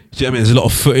 do you know what I mean? There's a lot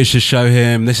of footage to show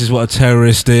him. This is what a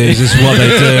terrorist is. This is what they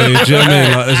do. Do you know what I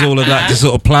mean? Like, there's all of that to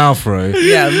sort of plough through.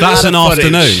 Yeah, that's an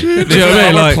afternoon. Do you know what I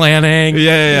mean? Like planning.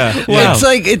 Yeah. Wow. It's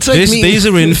like these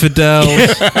are infidels.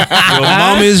 Your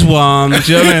mum is one. Do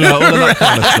you know what I mean? Like, all of that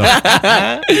kind of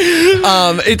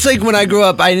stuff. It's like when I grew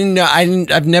up,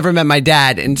 I've never met my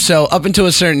dad, and so up until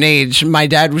a certain age, my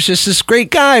dad was just this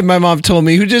great guy. My mom told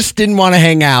me who just didn't want to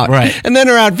hang out. Right. And then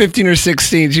around 15 or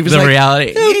 16, she was like,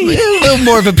 reality. A little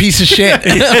more of a piece of shit.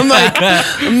 I'm like,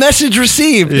 message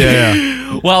received.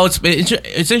 Yeah. Well, it's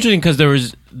interesting because there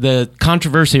was the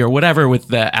controversy or whatever with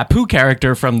the Apu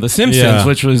character from The Simpsons,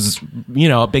 which was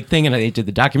a big thing, and they did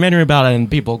the documentary about it, and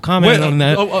people commented on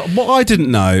that. What I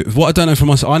don't know from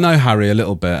myself, I know Harry a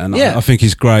little bit, and I think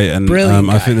he's great, and brilliant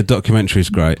I think the documentary is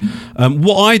great.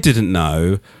 What I didn't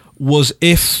know was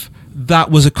if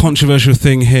that was a controversial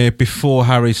thing here before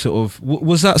Harry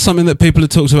was that something that people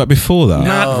had talked about before that?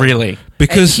 Not really.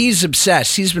 Because and he's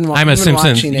obsessed. He's been I'm a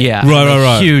Simpsons, right. I'm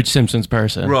a huge Simpsons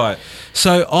person. Right.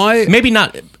 So maybe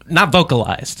not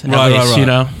vocalized, right, at least,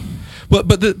 right.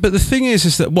 But the thing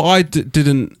is that what I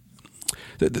didn't,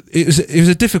 it was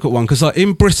a difficult one because like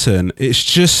in Britain, it's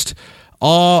just,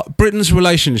 Britain's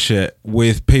relationship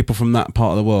with people from that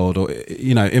part of the world, or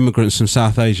immigrants from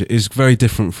South Asia, is very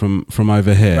different from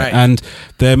over here, and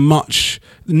they're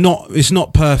it's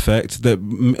not perfect, the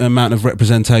amount of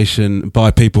representation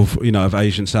by people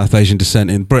of South Asian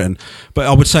descent in Britain, but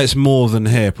I would say it's more than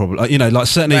here probably. Like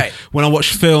certainly when I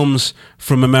watch films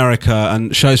from America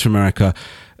and shows from America,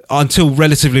 until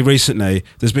relatively recently,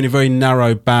 there's been a very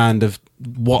narrow band of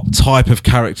what type of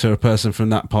character a person from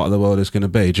that part of the world is going to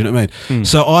be. Do you know what I mean?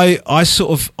 So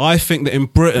I think that in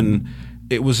Britain,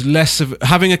 it was less of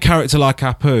having a character like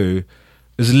Apu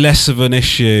is less of an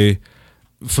issue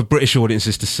for British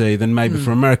audiences to see than maybe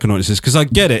for American audiences, because I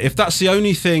get it. If that's the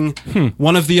only thing,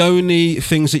 one of the only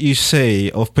things that you see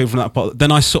of people from that part,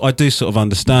 then I do sort of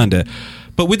understand it.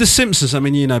 But with The Simpsons, I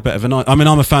mean, you know better than I mean,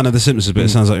 I'm a fan of The Simpsons, but it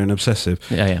sounds like you're an obsessive.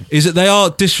 Yeah. Is that they are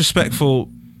disrespectful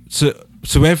to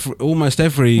almost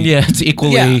every... Yeah, it's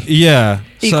equally...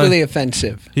 Equally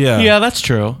offensive. Yeah, that's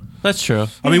true. That's true.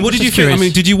 I mean, what did you think? I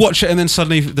mean, did you watch it and then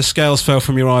suddenly the scales fell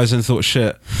from your eyes and thought,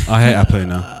 shit, I hate Apu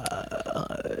now?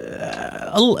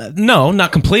 No,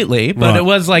 not completely, but it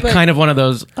was kind of one of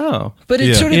those. Oh, but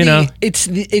it's sort of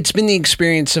it's been the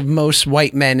experience of most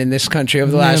white men in this country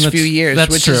over the last few years,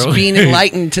 which is being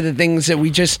enlightened to the things that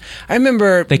we just. I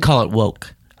remember they call it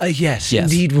woke. Yes,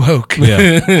 indeed woke.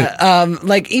 Yeah.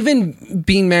 Like even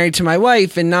being married to my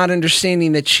wife and not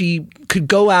understanding that she could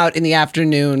go out in the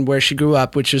afternoon where she grew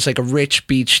up, which was like a rich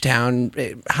beach town,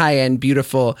 high end,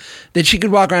 beautiful, that she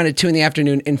could walk around at 2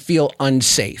 PM and feel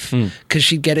unsafe because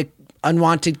she'd get a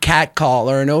unwanted cat call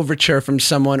or an overture from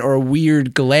someone or a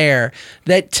weird glare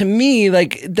that to me,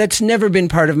 like, that's never been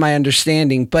part of my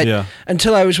understanding. But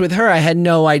until I was with her, I had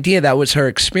no idea that was her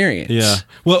experience. Yeah.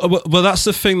 Well, that's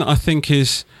the thing that I think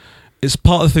is... It's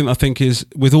part of the thing that I think is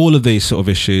with all of these sort of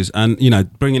issues, and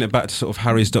bringing it back to sort of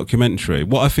Harry's documentary,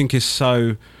 what I think is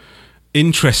so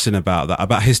interesting about that,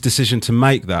 about his decision to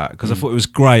make that, because I thought it was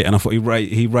great, and I thought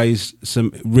he raised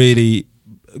some really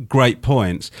great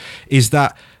points, is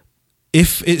that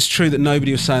if it's true that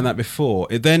nobody was saying that before,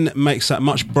 it then makes that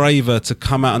much braver to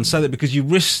come out and say that, because you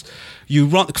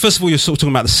run. First of all, you're sort of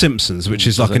talking about The Simpsons, which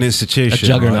is like an institution, a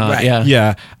juggernaut, right?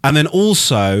 Yeah, and then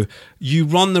also you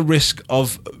run the risk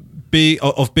of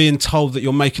being told that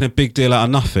you're making a big deal out of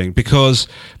nothing, because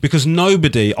I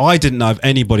didn't know of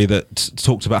anybody that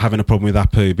talked about having a problem with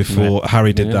Apu before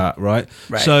Harry did that, right?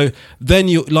 So then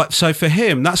so for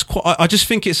him, that's quite. I just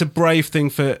think it's a brave thing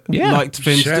for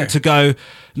him to go,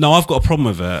 no, I've got a problem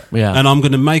with it, and I'm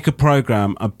going to make a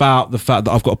program about the fact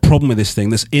that I've got a problem with this thing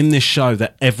that's in this show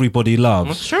that everybody loves.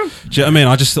 That's true. Do you know what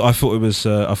I mean? I thought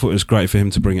it was great for him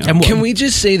to bring it up. Can we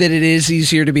just say that it is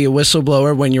easier to be a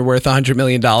whistleblower when you're worth $100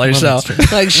 million? So,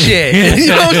 like, shit, you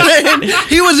know what I'm saying?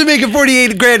 He wasn't making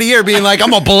 $48,000 a year, being like, I'm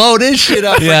gonna blow this shit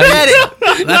up. Forget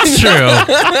it. That's true.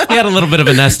 He had a little bit of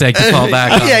a nest egg to fall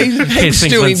back on. Yeah, he's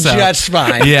doing just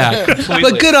fine. Yeah,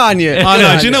 but good on you. I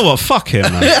know. Do you know what? Fuck him,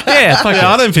 man. Fuck him.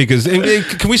 I don't think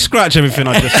can we scratch everything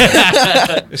I just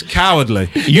said? It's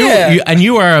cowardly.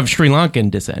 You are of Sri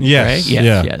Lankan descent, yes, right?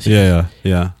 Yes.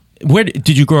 Yeah. Where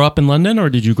did you grow up in London, or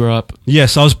did you grow up?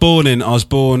 Yes, I was born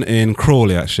in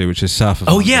Crawley, actually, which is south of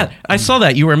London. Yeah, I saw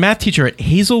that. You were a math teacher at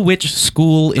Hazelwich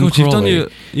School in Crawley.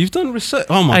 You've done research.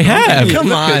 Oh my God! I have.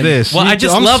 Come on. At this. Well, I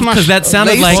just love because that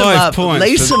sounded like 5 points.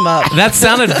 Lace them up. That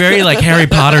sounded very like Harry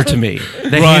Potter to me.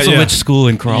 The Hazelwich School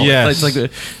in Crawley. Yes.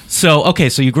 So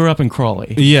you grew up in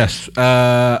Crawley. Yes,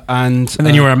 and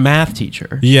then you were a math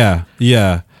teacher. Yeah.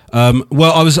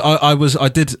 Well, I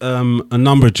did a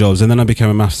number of jobs, and then I became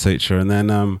a maths teacher, and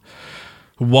then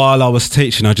while I was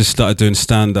teaching, I just started doing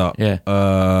stand-up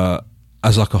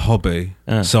as like a hobby.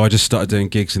 So I just started doing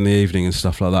gigs in the evening and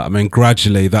stuff like that. I mean,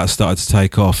 gradually that started to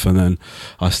take off, and then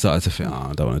I started to think,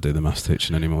 I don't want to do the maths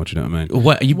teaching anymore. Do you know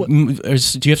what I mean?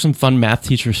 Do you have some fun math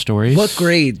teacher stories? What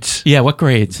grades? Yeah, what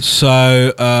grades?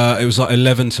 So it was like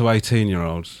 11 to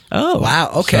 18-year-olds. Oh,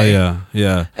 wow. Okay. So,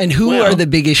 yeah. And who are the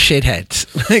biggest shitheads?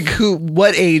 Like,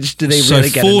 what age do they really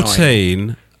get annoying?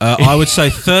 14. I would say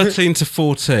 13 to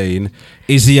 14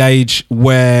 is the age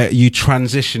where you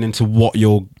transition into what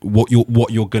you're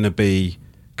going to be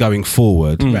going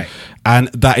forward, right? And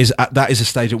that is a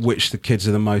stage at which the kids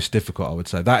are the most difficult. I would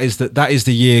say that is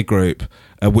the year group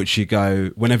at which you go.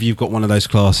 Whenever you've got one of those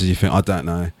classes, you think, I don't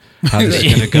know how this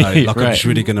is going to go. Like, I'm just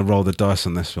really going to roll the dice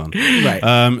on this one,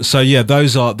 right? So yeah,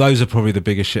 those are probably the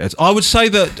biggest shitheads. I would say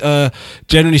that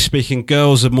generally speaking,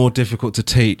 girls are more difficult to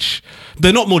teach.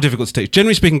 They're not more difficult to teach.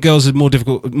 Generally speaking, girls are more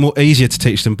easier to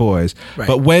teach than boys. Right.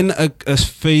 But when a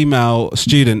female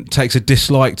student takes a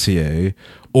dislike to you,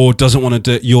 or doesn't want to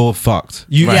do it, you're fucked.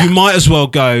 You might as well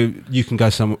go. You can go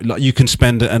somewhere. Like you can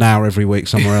spend an hour every week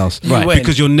somewhere else, right?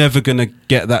 Because you're never gonna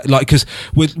get that. Like, because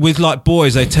with like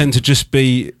boys, they tend to just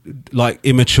be like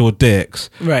immature dicks,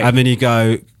 right? And then you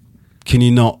go, can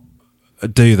you not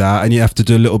do that? And you have to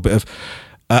do a little bit of.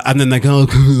 And then they go,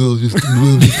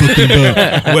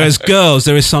 whereas girls,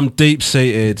 there is some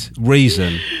deep-seated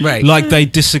reason, right? Like they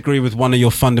disagree with one of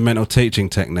your fundamental teaching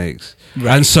techniques,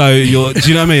 right. And so do you know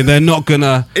what I mean? They're not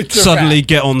gonna suddenly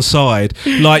get on side.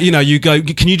 Like, you know, you go,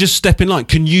 can you just step in line?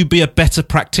 Can you be a better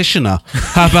practitioner?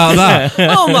 How about that?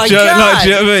 Oh my God! God! Do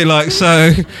you know what I mean? Like,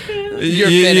 so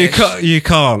you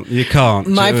can't.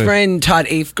 My friend taught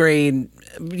 8th grade.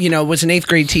 You know, was an 8th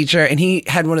grade teacher, and he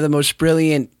had one of the most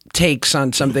brilliant takes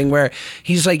on something where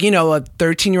he's like, you know, a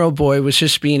 13-year-old boy was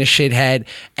just being a shithead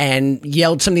and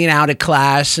yelled something out at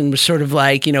class and was sort of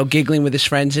like, you know, giggling with his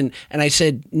friends. And I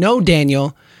said, no,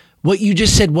 Daniel, what you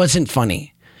just said wasn't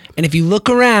funny. And if you look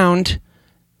around,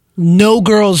 no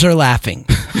girls are laughing.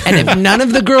 And if none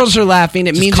of the girls are laughing,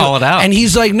 it means call it out. And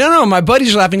he's like, no, my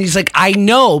buddies are laughing. He's like, I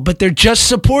know, but they're just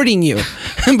supporting you.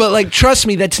 But like, trust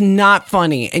me, that's not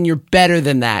funny, and you're better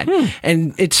than that.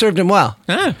 And it served him well.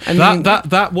 Yeah. I mean,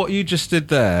 that what you just did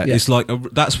there is like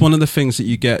that's one of the things that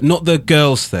you get, not the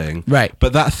girls thing, right?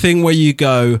 But that thing where you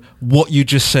go, what you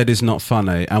just said is not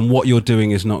funny, and what you're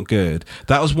doing is not good.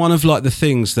 That was one of like the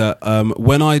things that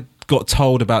when I got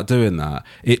told about doing that,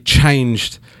 it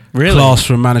changed. Really?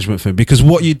 Classroom management thing, because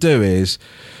what you do is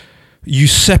you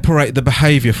separate the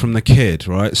behavior from the kid,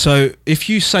 right? So if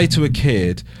you say to a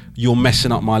kid, you're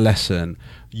messing up my lesson,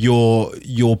 you're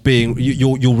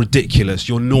ridiculous,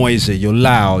 you're noisy, you're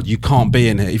loud, you can't be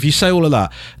in here. If you say all of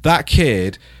that, that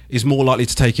kid is more likely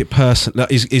to take it personally.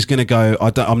 Is going to go,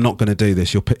 I'm not going to do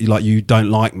this. You don't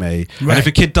like me. Right. And if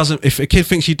a kid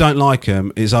thinks you don't like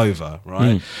him, it's over,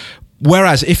 right?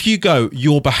 Whereas if you go,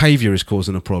 your behaviour is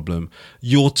causing a problem,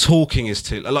 your talking is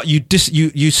too, like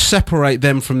you separate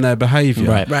them from their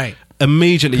behaviour. Right.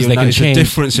 Immediately you'll notice a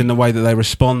difference in the way that they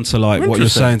respond to like what you're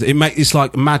saying. It's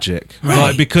like magic,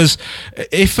 right? Because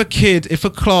if a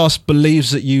class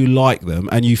believes that you like them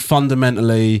and you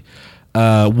fundamentally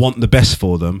want the best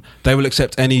for them, they will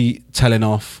accept any telling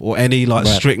off or any like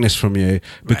strictness from you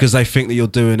because they think that you're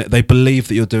doing it. They believe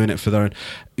that you're doing it for their own.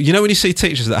 You know, when you see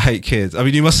teachers that hate kids, I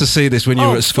mean, you must have seen this when you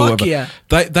were at school.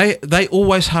 They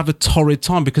always have a torrid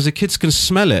time because the kids can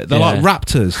smell it. They're like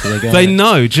raptors. They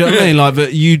know. Do you know what I mean? Like,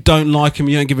 that you don't like them.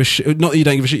 You don't give a shit. Not that you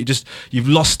don't give a shit. You've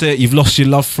lost it. You've lost your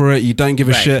love for it. You don't give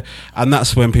a shit, and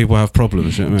that's when people have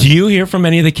problems. You know what I mean? Do you hear from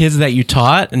any of the kids that you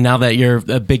taught, and now that you're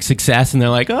a big success, and they're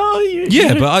like, oh,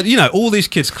 but you know, all these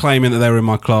kids claiming that they were in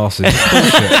my classes.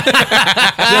 Bullshit. Do you know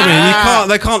what I mean?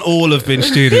 They can't all have been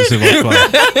students in my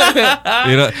class.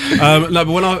 You know. No,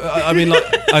 but when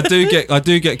I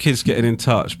do get kids getting in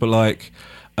touch, but like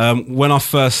when I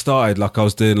first started, like I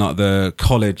was doing like the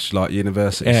college, like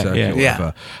university circuit, or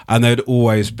whatever, and there'd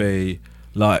always be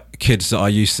like kids that I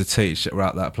used to teach that were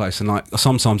at that place, and like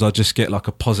sometimes I'd just get like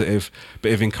a positive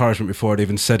bit of encouragement before I'd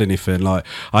even said anything. Like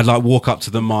I'd like walk up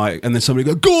to the mic and then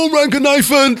somebody go Ranker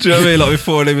Nathan, do you know what I mean? Like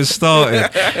before it even started.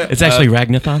 It's actually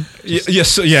Ragnathon.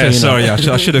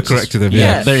 I should have corrected him.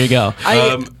 Yeah, there you go.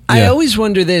 I always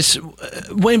wonder this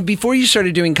before you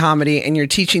started doing comedy and you're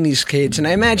teaching these kids, and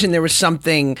I imagine there was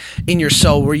something in your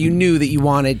soul where you knew that you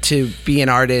wanted to be an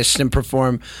artist and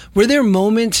perform. Were there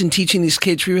moments in teaching these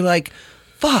kids where you were like,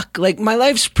 fuck, like my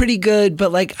life's pretty good,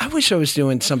 but like I wish I was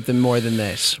doing something more than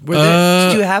this?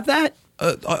 Did you have that?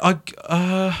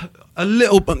 A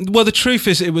little, well, the truth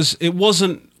is, it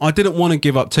wasn't. I didn't want to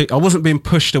give up. I wasn't being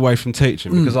pushed away from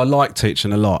teaching because I like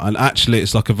teaching a lot, and actually,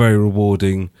 it's like a very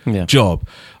rewarding job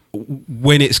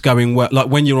when it's going well. Like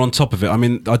when you're on top of it. I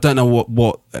mean, I don't know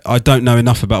what I don't know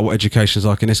enough about what education is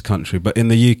like in this country, but in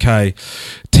the UK,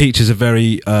 teachers are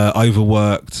very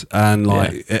overworked and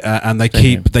and they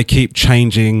keep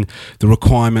changing the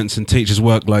requirements, and teachers'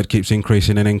 workload keeps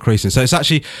increasing and increasing. So it's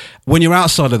actually, when you're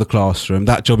outside of the classroom,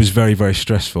 that job is very, very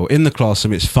stressful. In the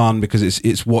classroom, it's fun because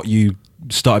it's what you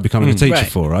started becoming a teacher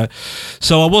for, right?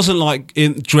 So I wasn't like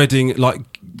dreading, like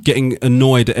getting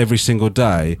annoyed every single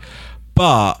day,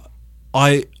 but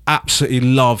I absolutely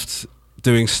loved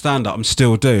doing stand-up and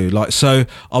still do. Like, so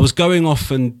I was going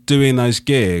off and doing those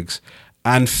gigs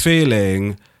and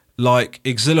feeling like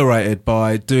exhilarated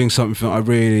by doing something that I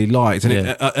really liked,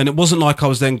 and it wasn't like I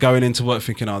was then going into work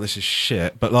thinking, oh, this is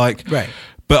shit, but like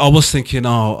but I was thinking,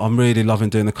 oh, I'm really loving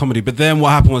doing the comedy. But then what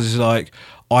happened was like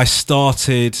I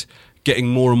started getting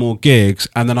more and more gigs,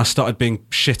 and then I started being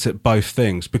shit at both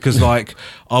things because like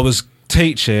I was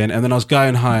teaching, and then I was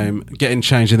going home, getting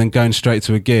changed, and then going straight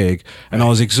to a gig, and I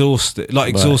was exhausted,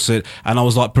 and I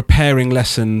was like preparing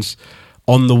lessons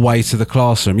on the way to the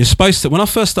classroom. You're supposed to, when I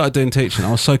first started doing teaching,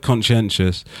 I was so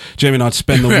conscientious. Do you know what I mean? I'd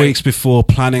spend the weeks before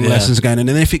planning lessons going, and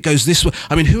then if it goes this way,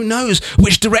 I mean, who knows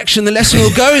which direction the lesson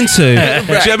will go into? Do you know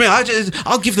what I mean?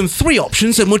 I'll give them 3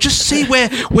 options and we'll just see where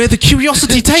the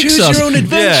curiosity takes us. Choose your own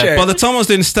adventure. Yeah, by the time I was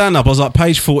doing stand-up, I was like,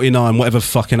 page 49, whatever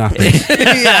fucking happens.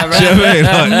 Yeah, right. Do you know what I mean?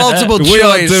 Like, multiple choice. We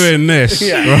are doing this,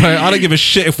 right? I don't give a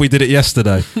shit if we did it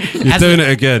yesterday. You're doing it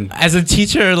again. As a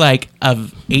teacher, like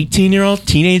of 18-year-old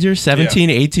teenagers, 17,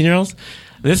 18-year-olds,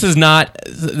 this is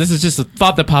just a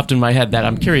thought that popped in my head that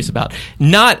I'm curious about.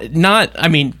 Not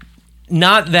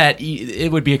that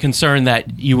it would be a concern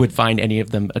that you would find any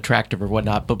of them attractive or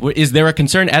whatnot, but is there a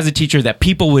concern as a teacher that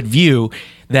people would view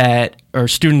that, or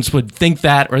students would think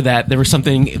that, or that there was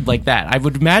something like that? I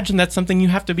would imagine that's something you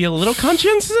have to be a little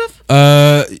conscious of.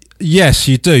 Yes,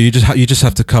 you do. You just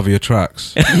have to cover your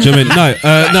tracks. Do you know what I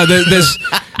mean? No. There's.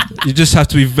 You just have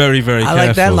to be very, very careful. I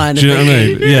like that line. Do you know what I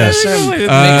mean? Yes. It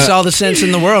makes all the sense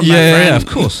in the world, my friend. Yeah, of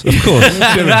course.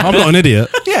 I'm not an idiot.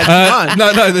 Yeah,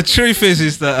 no, the truth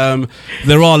is that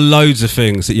there are loads of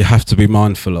things that you have to be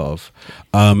mindful of.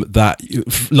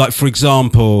 Like, for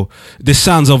example, this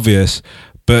sounds obvious,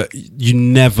 but you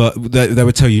never, they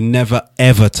would tell you never,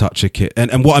 ever touch a kid.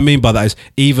 And what I mean by that is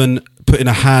even putting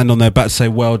a hand on their back to say,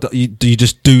 well, you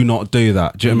just do not do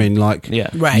that. Do you know what I mean? Like,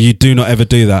 right. You do not ever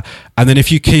do that. And then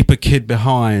if you keep a kid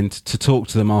behind to talk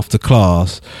to them after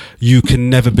class, you can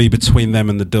never be between them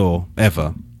and the door,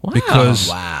 ever.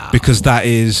 Wow. Because that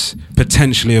is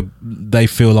potentially they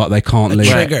feel like they can't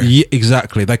leave. Trigger. Yeah,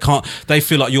 exactly. They can't. They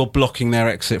feel like you're blocking their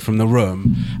exit from the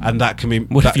room, and that can be.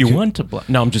 What if you want to block?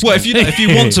 No, I'm just. Well, if you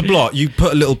want to block, you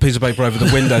put a little piece of paper over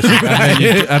the window,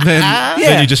 and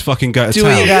then you just fucking go to do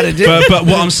town. what you gotta do. But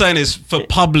what I'm saying is for the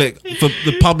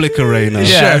public arena.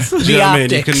 Yeah. Do you know what I mean?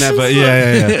 You can never.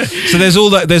 Yeah. So there's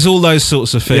all those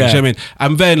sorts of things. Yeah. Do you know what I mean?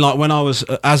 And then like when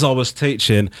as I was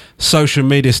teaching, social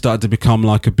media started to become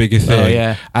like a bigger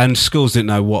thing, and schools didn't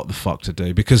know what the fuck to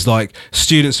do because like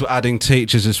students were adding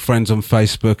teachers as friends on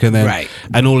Facebook and then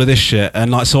and all of this shit,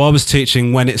 and like so I was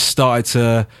teaching when it started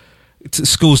to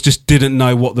schools just didn't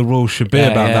know what the rules should be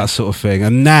about that sort of thing,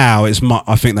 and now it's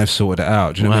I think they've sorted it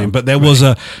out. Do you know what I mean? But there was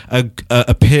a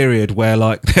period where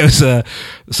like there was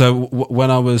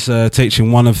when I was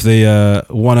teaching, one of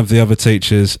the other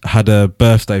teachers had a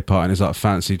birthday party and it was like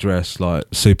fancy dress like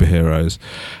superheroes,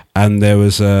 and there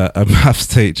was a maths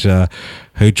teacher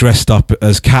who dressed up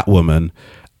as Catwoman,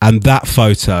 and that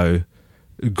photo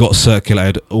got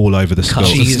circulated all over the school.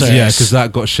 Jesus. Yeah, because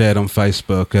that got shared on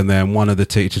Facebook, and then one of the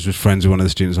teachers was friends with one of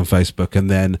the students on Facebook, and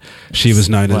then she was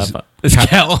known as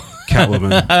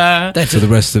Catwoman for the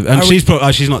rest of. And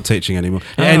she's not teaching anymore.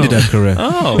 It ended her career.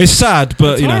 Oh, it's sad,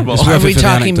 but you know. It's Are we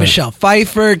talking Michelle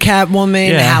Pfeiffer,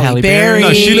 Catwoman, Halle Berry?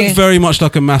 No, she looked very much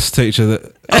like a maths teacher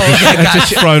that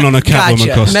just thrown on a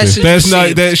Catwoman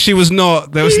costume. She was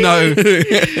not. There was no.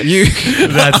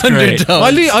 That's great.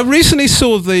 I recently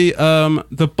saw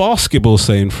the basketball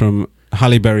scene from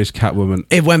Halle Berry's Catwoman.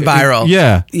 It went viral.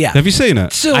 Yeah. Have you seen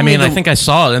it? I mean, I think I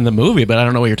saw it in the movie, but I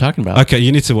don't know what you're talking about. Okay,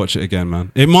 you need to watch it again,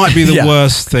 man. It might be the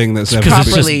worst thing that's ever been.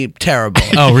 Properly terrible.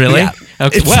 Oh, really? Yeah.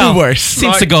 Okay. It's the worst.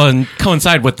 Seems to go and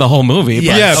coincide with the whole movie.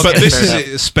 But this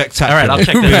is spectacular. All right, I'll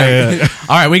check that out.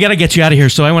 All right, we got to get you out of here,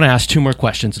 so I want to ask 2 more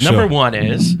questions. Number 1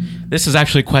 is, this is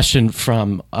actually a question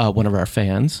from one of our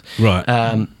fans.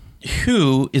 Right.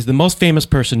 Who is the most famous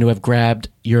person to have grabbed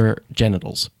your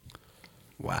genitals?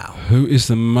 Wow. Who is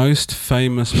the most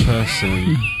famous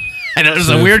person? I know, it's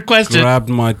a weird question. Grabbed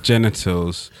my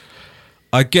genitals.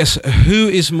 I guess who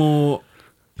is more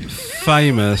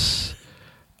famous?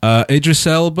 Idris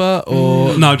Elba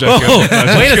or no? I'm joking.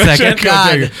 Wait a second.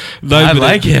 God. I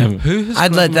like him.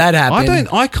 I'd let that happen.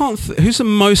 I can't. Who's the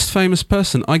most famous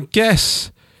person? I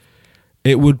guess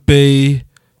it would be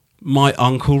my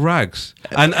Uncle Rags.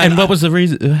 And what was the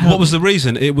reason? What was the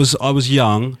reason? It was I was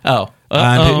young. Oh. No,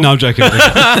 I'm joking.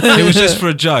 It was just for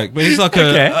a joke, but he's like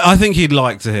I think he'd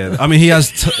like to hear that. I mean,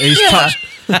 he's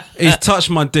touched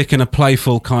my dick in a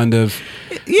playful kind of,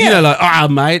 you know, like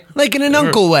mate, like in an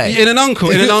uncle way. In an uncle,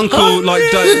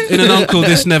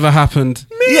 this never happened.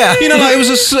 Yeah, you know, like it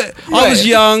was I was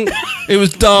young, it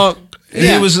was dark.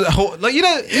 Yeah. He was like, you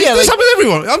know, this happens to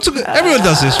everyone. Everyone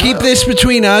does this. Keep this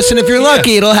between us, and if you're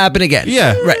lucky, it'll happen again.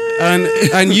 Yeah, right.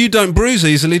 And you don't bruise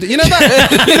easily. You know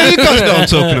that. You guys know what I'm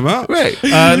talking about, right?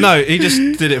 No, he just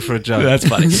did it for a joke. That's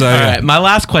funny. So, all right, my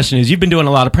last question is: you've been doing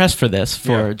a lot of press for this,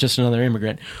 for Just Another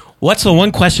Immigrant. What's the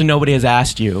one question nobody has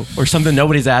asked you, or something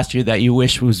nobody's asked you that you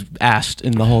wish was asked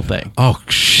in the whole thing? Oh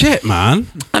shit, man!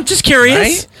 I'm just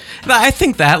curious. Right? I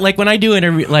think that, like, when I do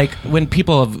interview, like when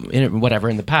people have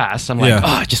whatever in the past, I'm like,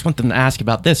 I just want them to ask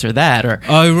about this or that, or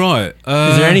oh right.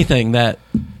 Is there anything that?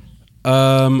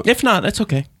 If not, that's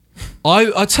okay.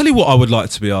 I tell you what I would like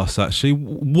to be asked, actually,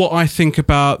 what I think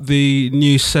about the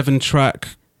new 7-track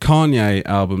Kanye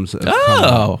albums that have come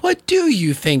out. What do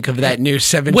you think of that new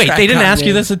 7-track? Wait, they didn't Kanye? ask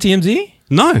you this at TMZ?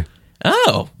 No.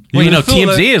 Oh. Well,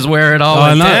 TMZ is where it all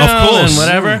went down, of course, and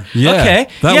whatever. Yeah. Okay.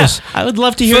 I would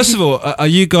love to hear. First of all, are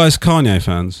you guys Kanye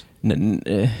fans?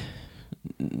 Not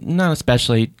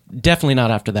especially. Definitely not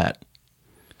after that.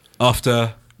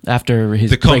 After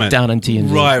his breakdown on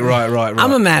TMZ. Right.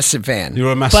 I'm a massive fan.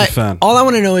 You're a massive fan. All I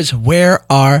want to know is, where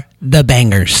are the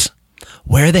bangers?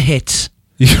 Where are the hits?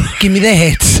 Give me the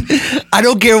hits. I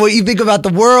don't care what you think about the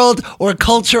world or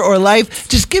culture or life.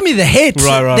 Just give me the hits.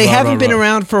 They haven't been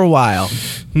around for a while.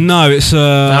 No, it's... All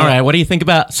right, what do you think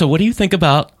about... So what do you think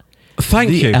about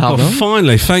Thank you. album? Well,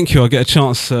 finally, thank you. I get a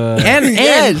chance...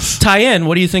 And tie in,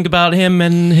 what do you think about him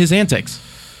and his antics?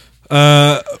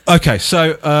 Okay,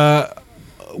 so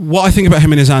what I think about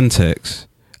him and his antics...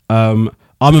 I'm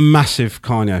a massive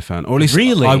Kanye fan. Or at least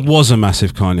I was a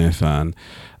massive Kanye fan.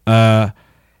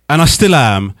 And I still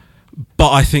am,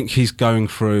 but I think he's going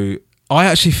through... I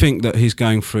actually think that he's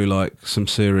going through like some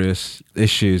serious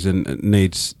issues and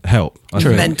needs help.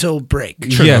 Mental break.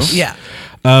 True. Yes. Yeah.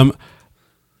 And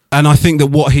I think that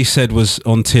what he said was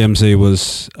on TMZ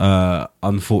was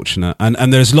unfortunate.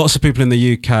 And there's lots of people in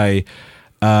the UK,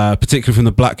 particularly from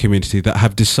the black community, that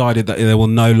have decided that they will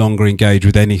no longer engage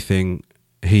with anything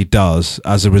he does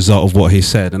as a result of what he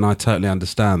said, and I totally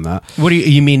understand that. What do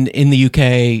you mean in the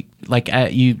UK? Like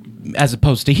you, as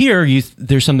opposed to here,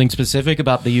 there's something specific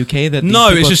about the UK that no,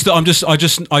 it's just that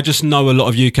I just know a lot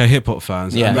of UK hip hop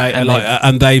fans,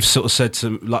 and they've sort of said to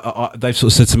me,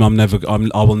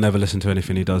 I will never listen to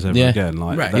anything he does ever again.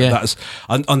 Like that's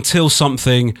until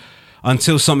something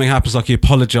happens, like he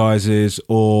apologizes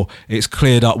or it's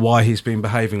cleared up why he's been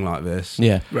behaving like this.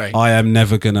 Yeah, right. I am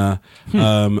never gonna.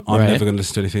 I'm never gonna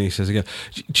listen to anything he says again.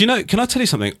 Do you know? Can I tell you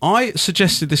something? I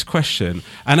suggested this question,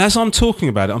 and as I'm talking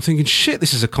about it, I'm thinking, shit,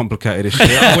 this is a complicated issue.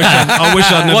 I wish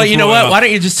I'd never. Well, you know what? Why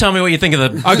don't you just tell me what you think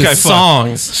of the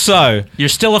songs? So you're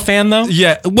still a fan, though?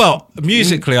 Yeah. Well,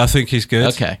 musically, I think he's good.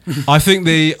 Okay. I think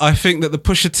that the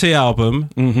Pusha T album,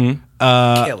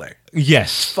 killer.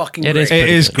 Yes, fucking great. It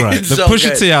is great. The so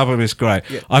Pusha T album is great.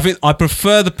 Yeah. I think I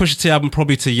prefer the Pusha T album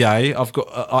probably to Ye.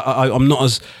 I'm not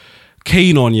as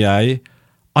keen on Ye.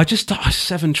 I just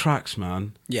 7 tracks,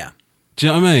 man. Yeah. Do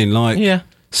you know what I mean? Like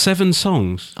 7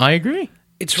 songs. I agree.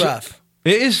 It's rough.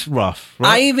 It is rough. Right?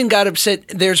 I even got upset.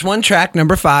 There's one track,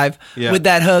 number 5, with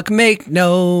that hook. Make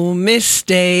no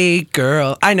mistake,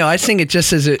 girl. I know. I sing it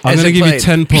just as it. I'm going to give you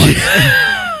 10 points.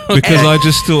 Because I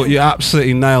just thought you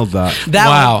absolutely nailed that.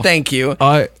 Wow. Thank you.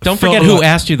 Don't forget who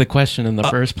asked you the question in the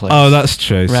first place. Oh, that's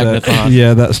true.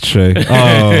 Yeah, that's true.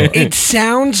 Oh. It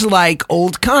sounds like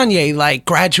old Kanye, like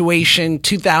Graduation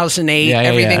 2008.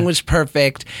 Everything was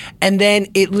perfect. And then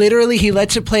it literally, he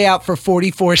lets it play out for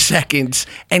 44 seconds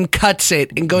and cuts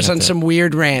it and goes on some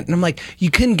weird rant. And I'm like,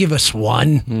 you couldn't give us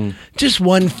one? Just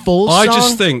one full song? I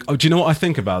just think, do you know what I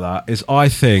think about that? Is I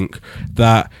think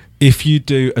that if you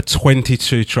do a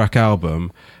 22-track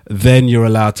album, then you're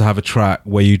allowed to have a track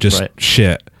where you just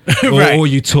shit, or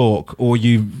you talk, or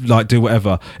you like do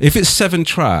whatever. If it's 7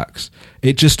 tracks,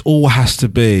 it just all has to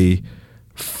be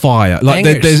fire. Like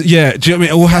there's do you know what I mean?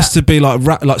 It all has to be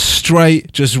like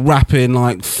straight, just rapping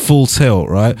like full tilt,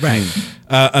 right? Right.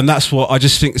 And that's what I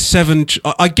just think. 7.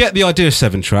 I get the idea of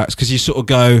 7 tracks because you sort of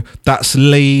go, that's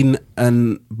lean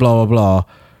and blah blah blah,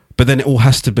 but then it all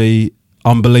has to be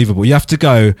unbelievable. You have to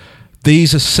go,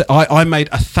 these are I made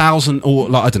 1,000 or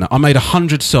like I don't know, I made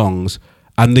 100 songs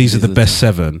and these are the best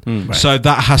 7. So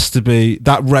that has to be,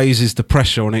 that raises the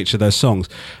pressure on each of those songs.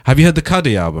 Have you heard the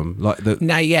Cudi album?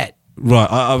 Not yet.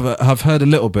 Right, I've heard a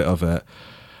little bit of it.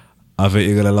 I think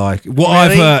you're gonna like what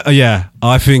really? I've heard. Yeah,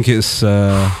 I think it's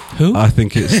who? I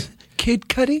think it's Kid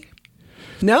Cudi.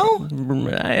 No,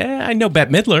 I know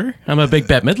Bette Midler. I'm a big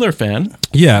Bette Midler fan.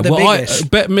 Yeah,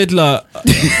 Bette Midler.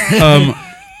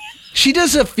 She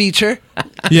does a feature.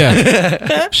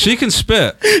 Yeah, she can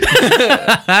spit. Because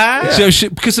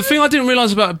the thing I didn't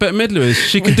realise about Bette Midler is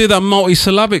she can do that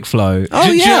multi-syllabic flow. Oh,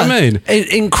 do you know what I mean?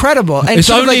 Incredible. And it's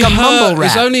only like a mumble rap.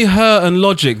 It's only her and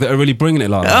Logic that are really bringing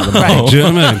it like that. Right. Do you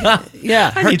know what I mean?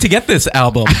 Yeah, I need to get this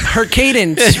album. Her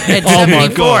cadence at oh 74. my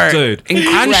god, dude!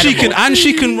 Incredible. And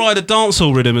she can ride a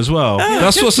dancehall rhythm as well.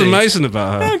 That's what's amazing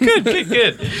about her. Oh,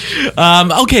 good.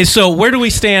 Okay, so where do we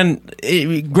stand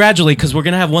gradually, because we're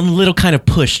going to have one little kind of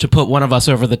push to put one of us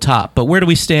over the top. But where do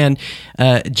we stand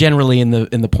generally in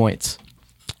the points?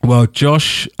 Well,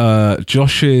 Josh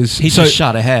is... He's a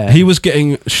shot ahead. He was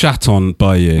getting shat on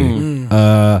by you.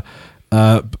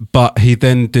 But he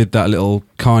then did that little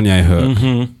Kanye hook,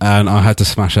 and I had to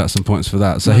smash out some points for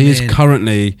that. So he is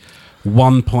currently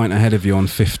 1 point ahead of you on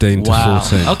 15 to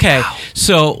 14. Okay,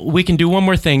 so we can do one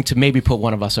more thing to maybe put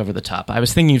one of us over the top. I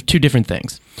was thinking of two different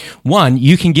things. One,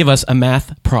 you can give us a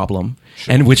math problem,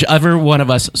 and whichever one of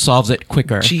us solves it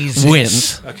quicker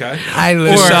wins. Okay.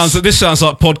 This sounds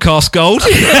like podcast gold.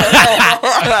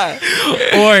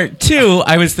 Or two,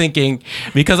 I was thinking,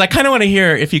 because I kind of want to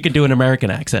hear if you could do an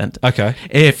American accent. Okay.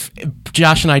 If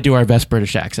Josh and I do our best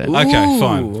British accent. Okay,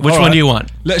 fine. Which one do you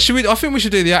want? I think we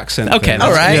should do the accent. Okay, thing.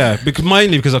 all right. Yeah,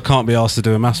 mainly because I can't be asked to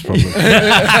do a maths problem.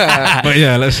 But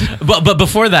yeah, let's. But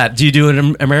before that, do you do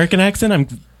an American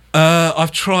accent?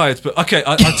 I've tried, but okay.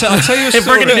 I'll tell you a story. If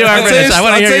we're gonna do our British, I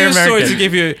want to hear your a story American. to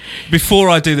give you before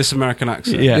I do this American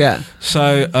accent. Yeah.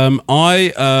 So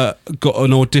I got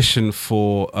an audition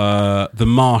for The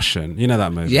Martian. You know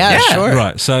that movie? Yeah, sure.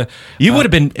 Right. So You would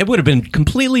have been. It would have been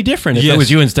completely different if it Yes. was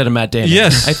you instead of Matt Damon.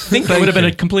 Yes. I think it Thank would have been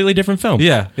you. a completely different film.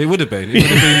 yeah, it would have been. It would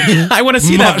have been. I want to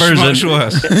see that version. Much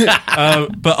worse.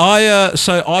 But I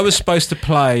was supposed to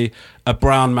play a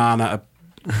brown man at a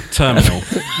terminal.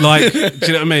 Like, do you know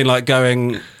what I mean? Like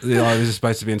going, I was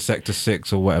supposed to be in Sector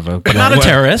 6 or whatever. But not a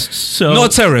terrorist. So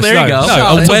Not a terrorist. There you go.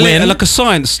 No, like a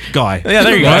science guy. Yeah,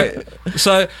 there you go. Right?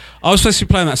 So I was supposed to be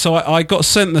playing that. So I got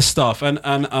sent the stuff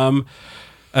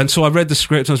and so I read the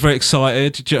script. I was very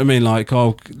excited. Do you know what I mean? Like,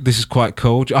 oh, this is quite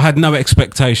cool. I had no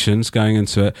expectations going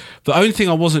into it. The only thing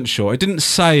I wasn't sure, it didn't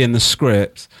say in the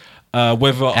script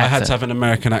whether I had to have an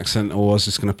American accent or I was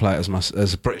just going to play it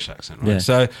as a British accent. Right? Yeah.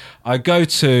 So I go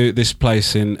to this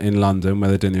place in London where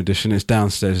they're doing the audition. It's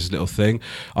downstairs, this little thing.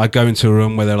 I go into a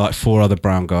room where there are like 4 other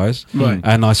brown guys,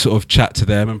 and I sort of chat to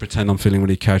them and pretend I'm feeling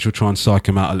really casual, try and psych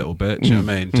them out a little bit. Do you know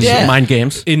what I mean? Just mind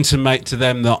games. Intimate to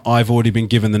them that I've already been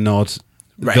given the nod.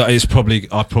 Right. That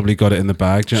I've probably got it in the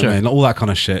bag. Do you know what I mean? All that kind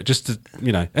of shit. Just to,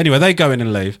 Anyway, they go in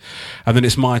and leave, and then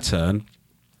it's my turn.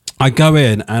 I go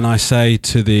in and I say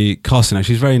to the casting actor,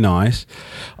 she's very nice.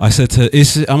 I said to her,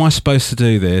 am I supposed to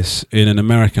do this in an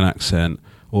American accent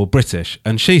or British?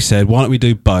 And she said, why don't we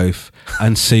do both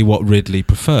and see what Ridley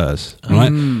prefers?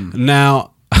 Right? Now,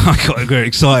 I got very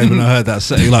excited when I heard that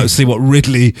saying, like, see what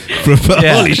Ridley prefers.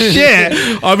 Yeah. Holy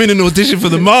shit! I'm in an audition for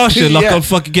The Martian. Like, I'm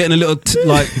fucking getting a little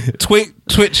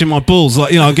twitch in my balls.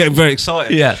 Like, I'm getting very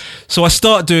excited. Yeah. So I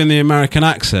start doing the American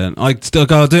accent. I still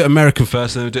go, I'll do it American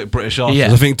first, and then I'll do it British after.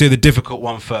 Yeah. I think do the difficult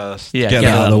one first. Yeah, Get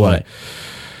that out of the way.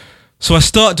 So I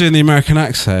start doing the American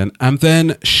accent, and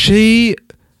then she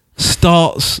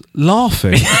starts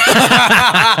laughing.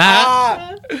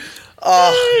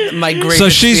 Oh, my greatest So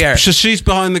fear. she's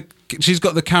behind she's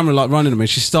got the camera like running at me.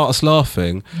 She starts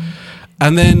laughing,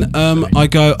 and then I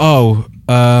go,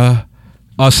 I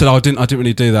said, I didn't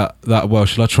really do that well.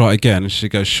 Shall I try it again? And she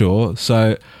goes, sure.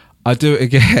 So I do it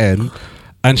again,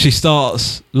 and she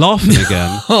starts laughing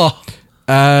again.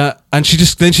 And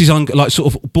she's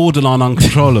sort of borderline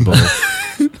uncontrollable.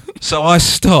 So I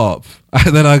stop,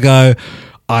 and then I go,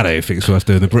 I don't think it's worth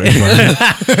doing the British one.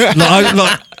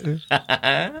 Do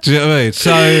you know what I mean?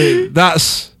 So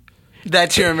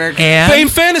that's your American. But in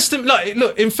fairness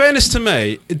to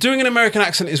me, doing an American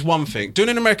accent is one thing. Doing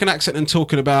an American accent and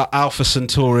talking about Alpha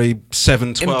Centauri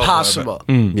 712. Impossible.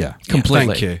 Yeah, Completely.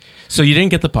 Thank you. So you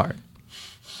didn't get the part.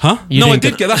 Huh? You No, I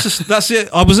didn't did get. That's it.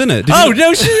 I was in it. Did Oh you?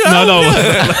 no! Shit. No.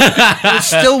 I'm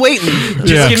still waiting.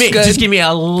 Just give me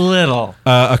a little.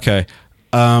 Okay.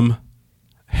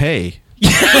 Hey.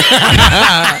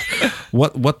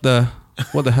 What the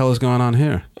hell is going on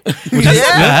here?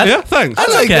 Yeah, thanks. I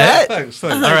like Okay. that. Thanks. All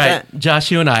right, Josh,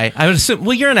 you and I would assume.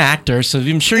 Well, you're an actor, so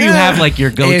I'm sure you have like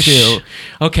your go-to. Ish.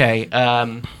 Okay,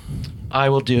 I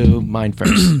will do mine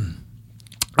first.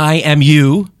 I am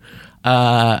you,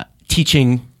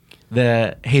 teaching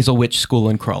the Hazel Witch School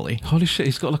in Crawley. Holy shit,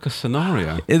 he's got like a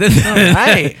scenario.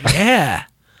 Right. Yeah.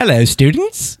 Hello,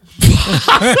 students.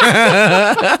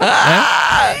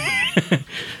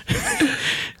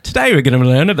 Today we're going to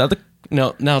learn about the.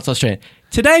 No, it's Australian.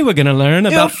 Today we're going to learn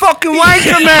You about fucking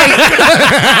wanker,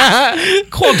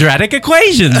 mate. quadratic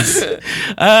equations.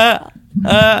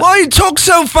 Why you talk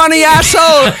so funny,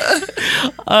 asshole?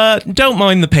 Don't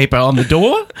mind the paper on the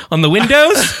door, on the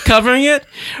windows, covering it.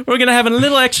 We're going to have a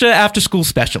little extra after-school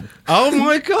special. Oh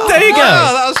my god! There you go.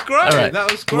 Wow, that was great. All right. That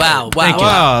was great. Wow, Thank you.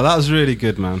 Wow, that was really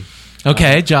good, man.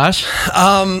 Okay, Josh.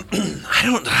 I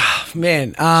don't.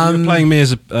 Man. You're playing me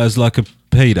as like a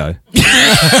pedo.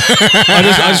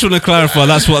 I just want to clarify.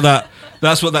 That's what that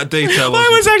That's what that detail was.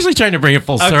 Well, I was actually trying to bring it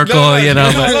full circle, but I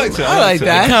like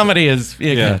that. comedy is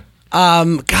Yeah.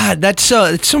 God, it's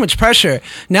so much pressure.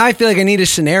 Now I feel like I need a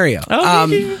scenario.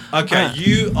 Okay,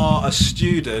 you are a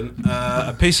student.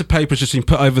 A piece of paper has just been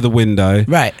put over the window,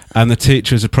 Right. And the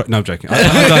teacher is no, I'm joking.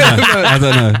 I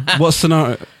don't know. What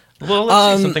scenario? Well,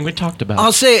 let's see something we talked about.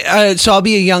 I'll say so. I'll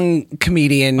be a young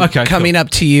comedian coming up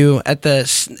to you at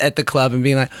the club and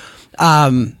being like,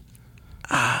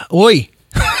 "Oi."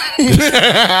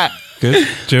 Good.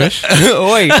 Jewish.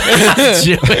 Oi.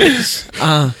 Jewish.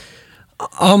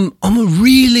 I'm a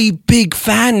really big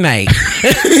fan, mate.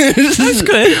 That's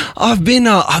good. I've been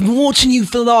watching you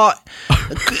for like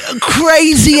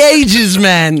crazy ages,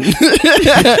 man.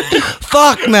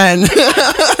 Fuck, man.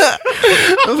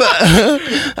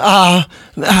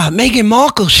 Meghan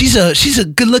Markle, she's a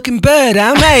good-looking bird,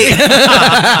 huh, mate?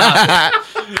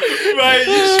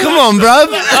 Come on, bro.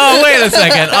 Oh, wait a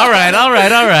second. All right.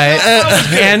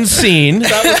 End scene.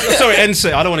 Sorry, end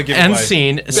scene. I don't want to give End away.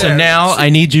 scene. So now I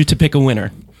need you to pick a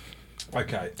winner.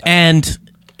 Okay. And,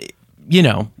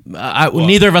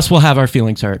 neither of us will have our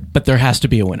feelings hurt, but there has to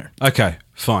be a winner. Okay,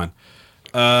 fine.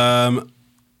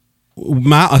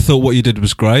 Matt, I thought what you did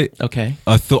was great. Okay.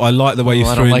 I like the way you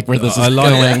threw. I don't like where this is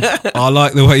going. I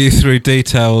like the way you threw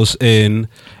details in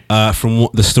from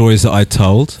the stories that I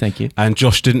told. Thank you. And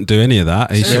Josh didn't do any of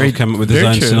that. He sort of came up with his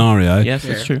own true. scenario. Yes,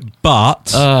 that's true.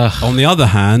 But on the other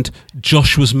hand,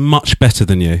 Josh was much better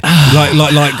than you.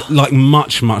 like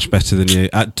much better than you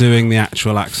at doing the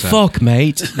actual accent. Fuck,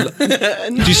 mate.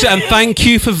 Do you say, and thank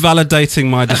you for validating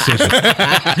my decision.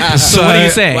 So what are you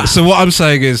saying? So what I'm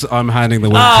saying is I'm handing the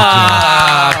win to Josh.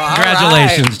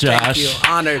 Congratulations, All right. Josh. Thank you.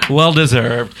 Honored. Well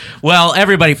deserved. Well,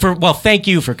 everybody, thank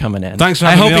you for coming in. Thanks for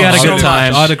I having hope me you on. had a So good much.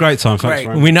 time. I had a great time. Thanks Great.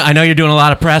 very much. I know you're doing a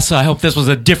lot of press, so I hope this was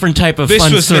a different type of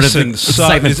fun sort of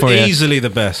excitement for you. Easily the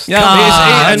best. Yeah, and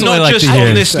that's what I not like just to on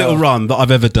hear. this little run that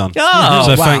I've ever done. Oh,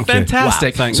 so wow. thank you.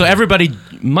 Fantastic. Wow. Thank So you. everybody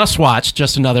must watch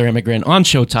Just Another Immigrant on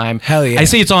Showtime. Hell yeah. I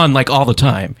see it's on like all the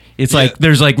time. It's like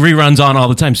there's like reruns on all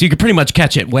the time. So you can pretty much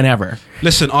catch it whenever.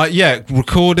 Listen,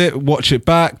 record it, watch it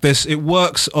back. It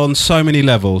works on so many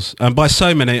levels, and by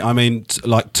so many, I mean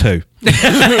like 2.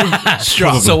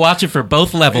 So watch it for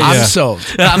both levels. I'm sold.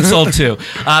 I'm sold too.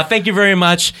 Thank you very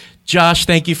much. Josh,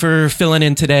 thank you for filling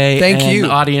in today. Thank and you.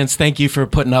 Audience, thank you for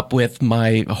putting up with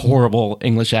my horrible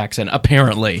English accent,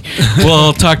 apparently.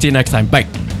 We'll talk to you next time. Bye.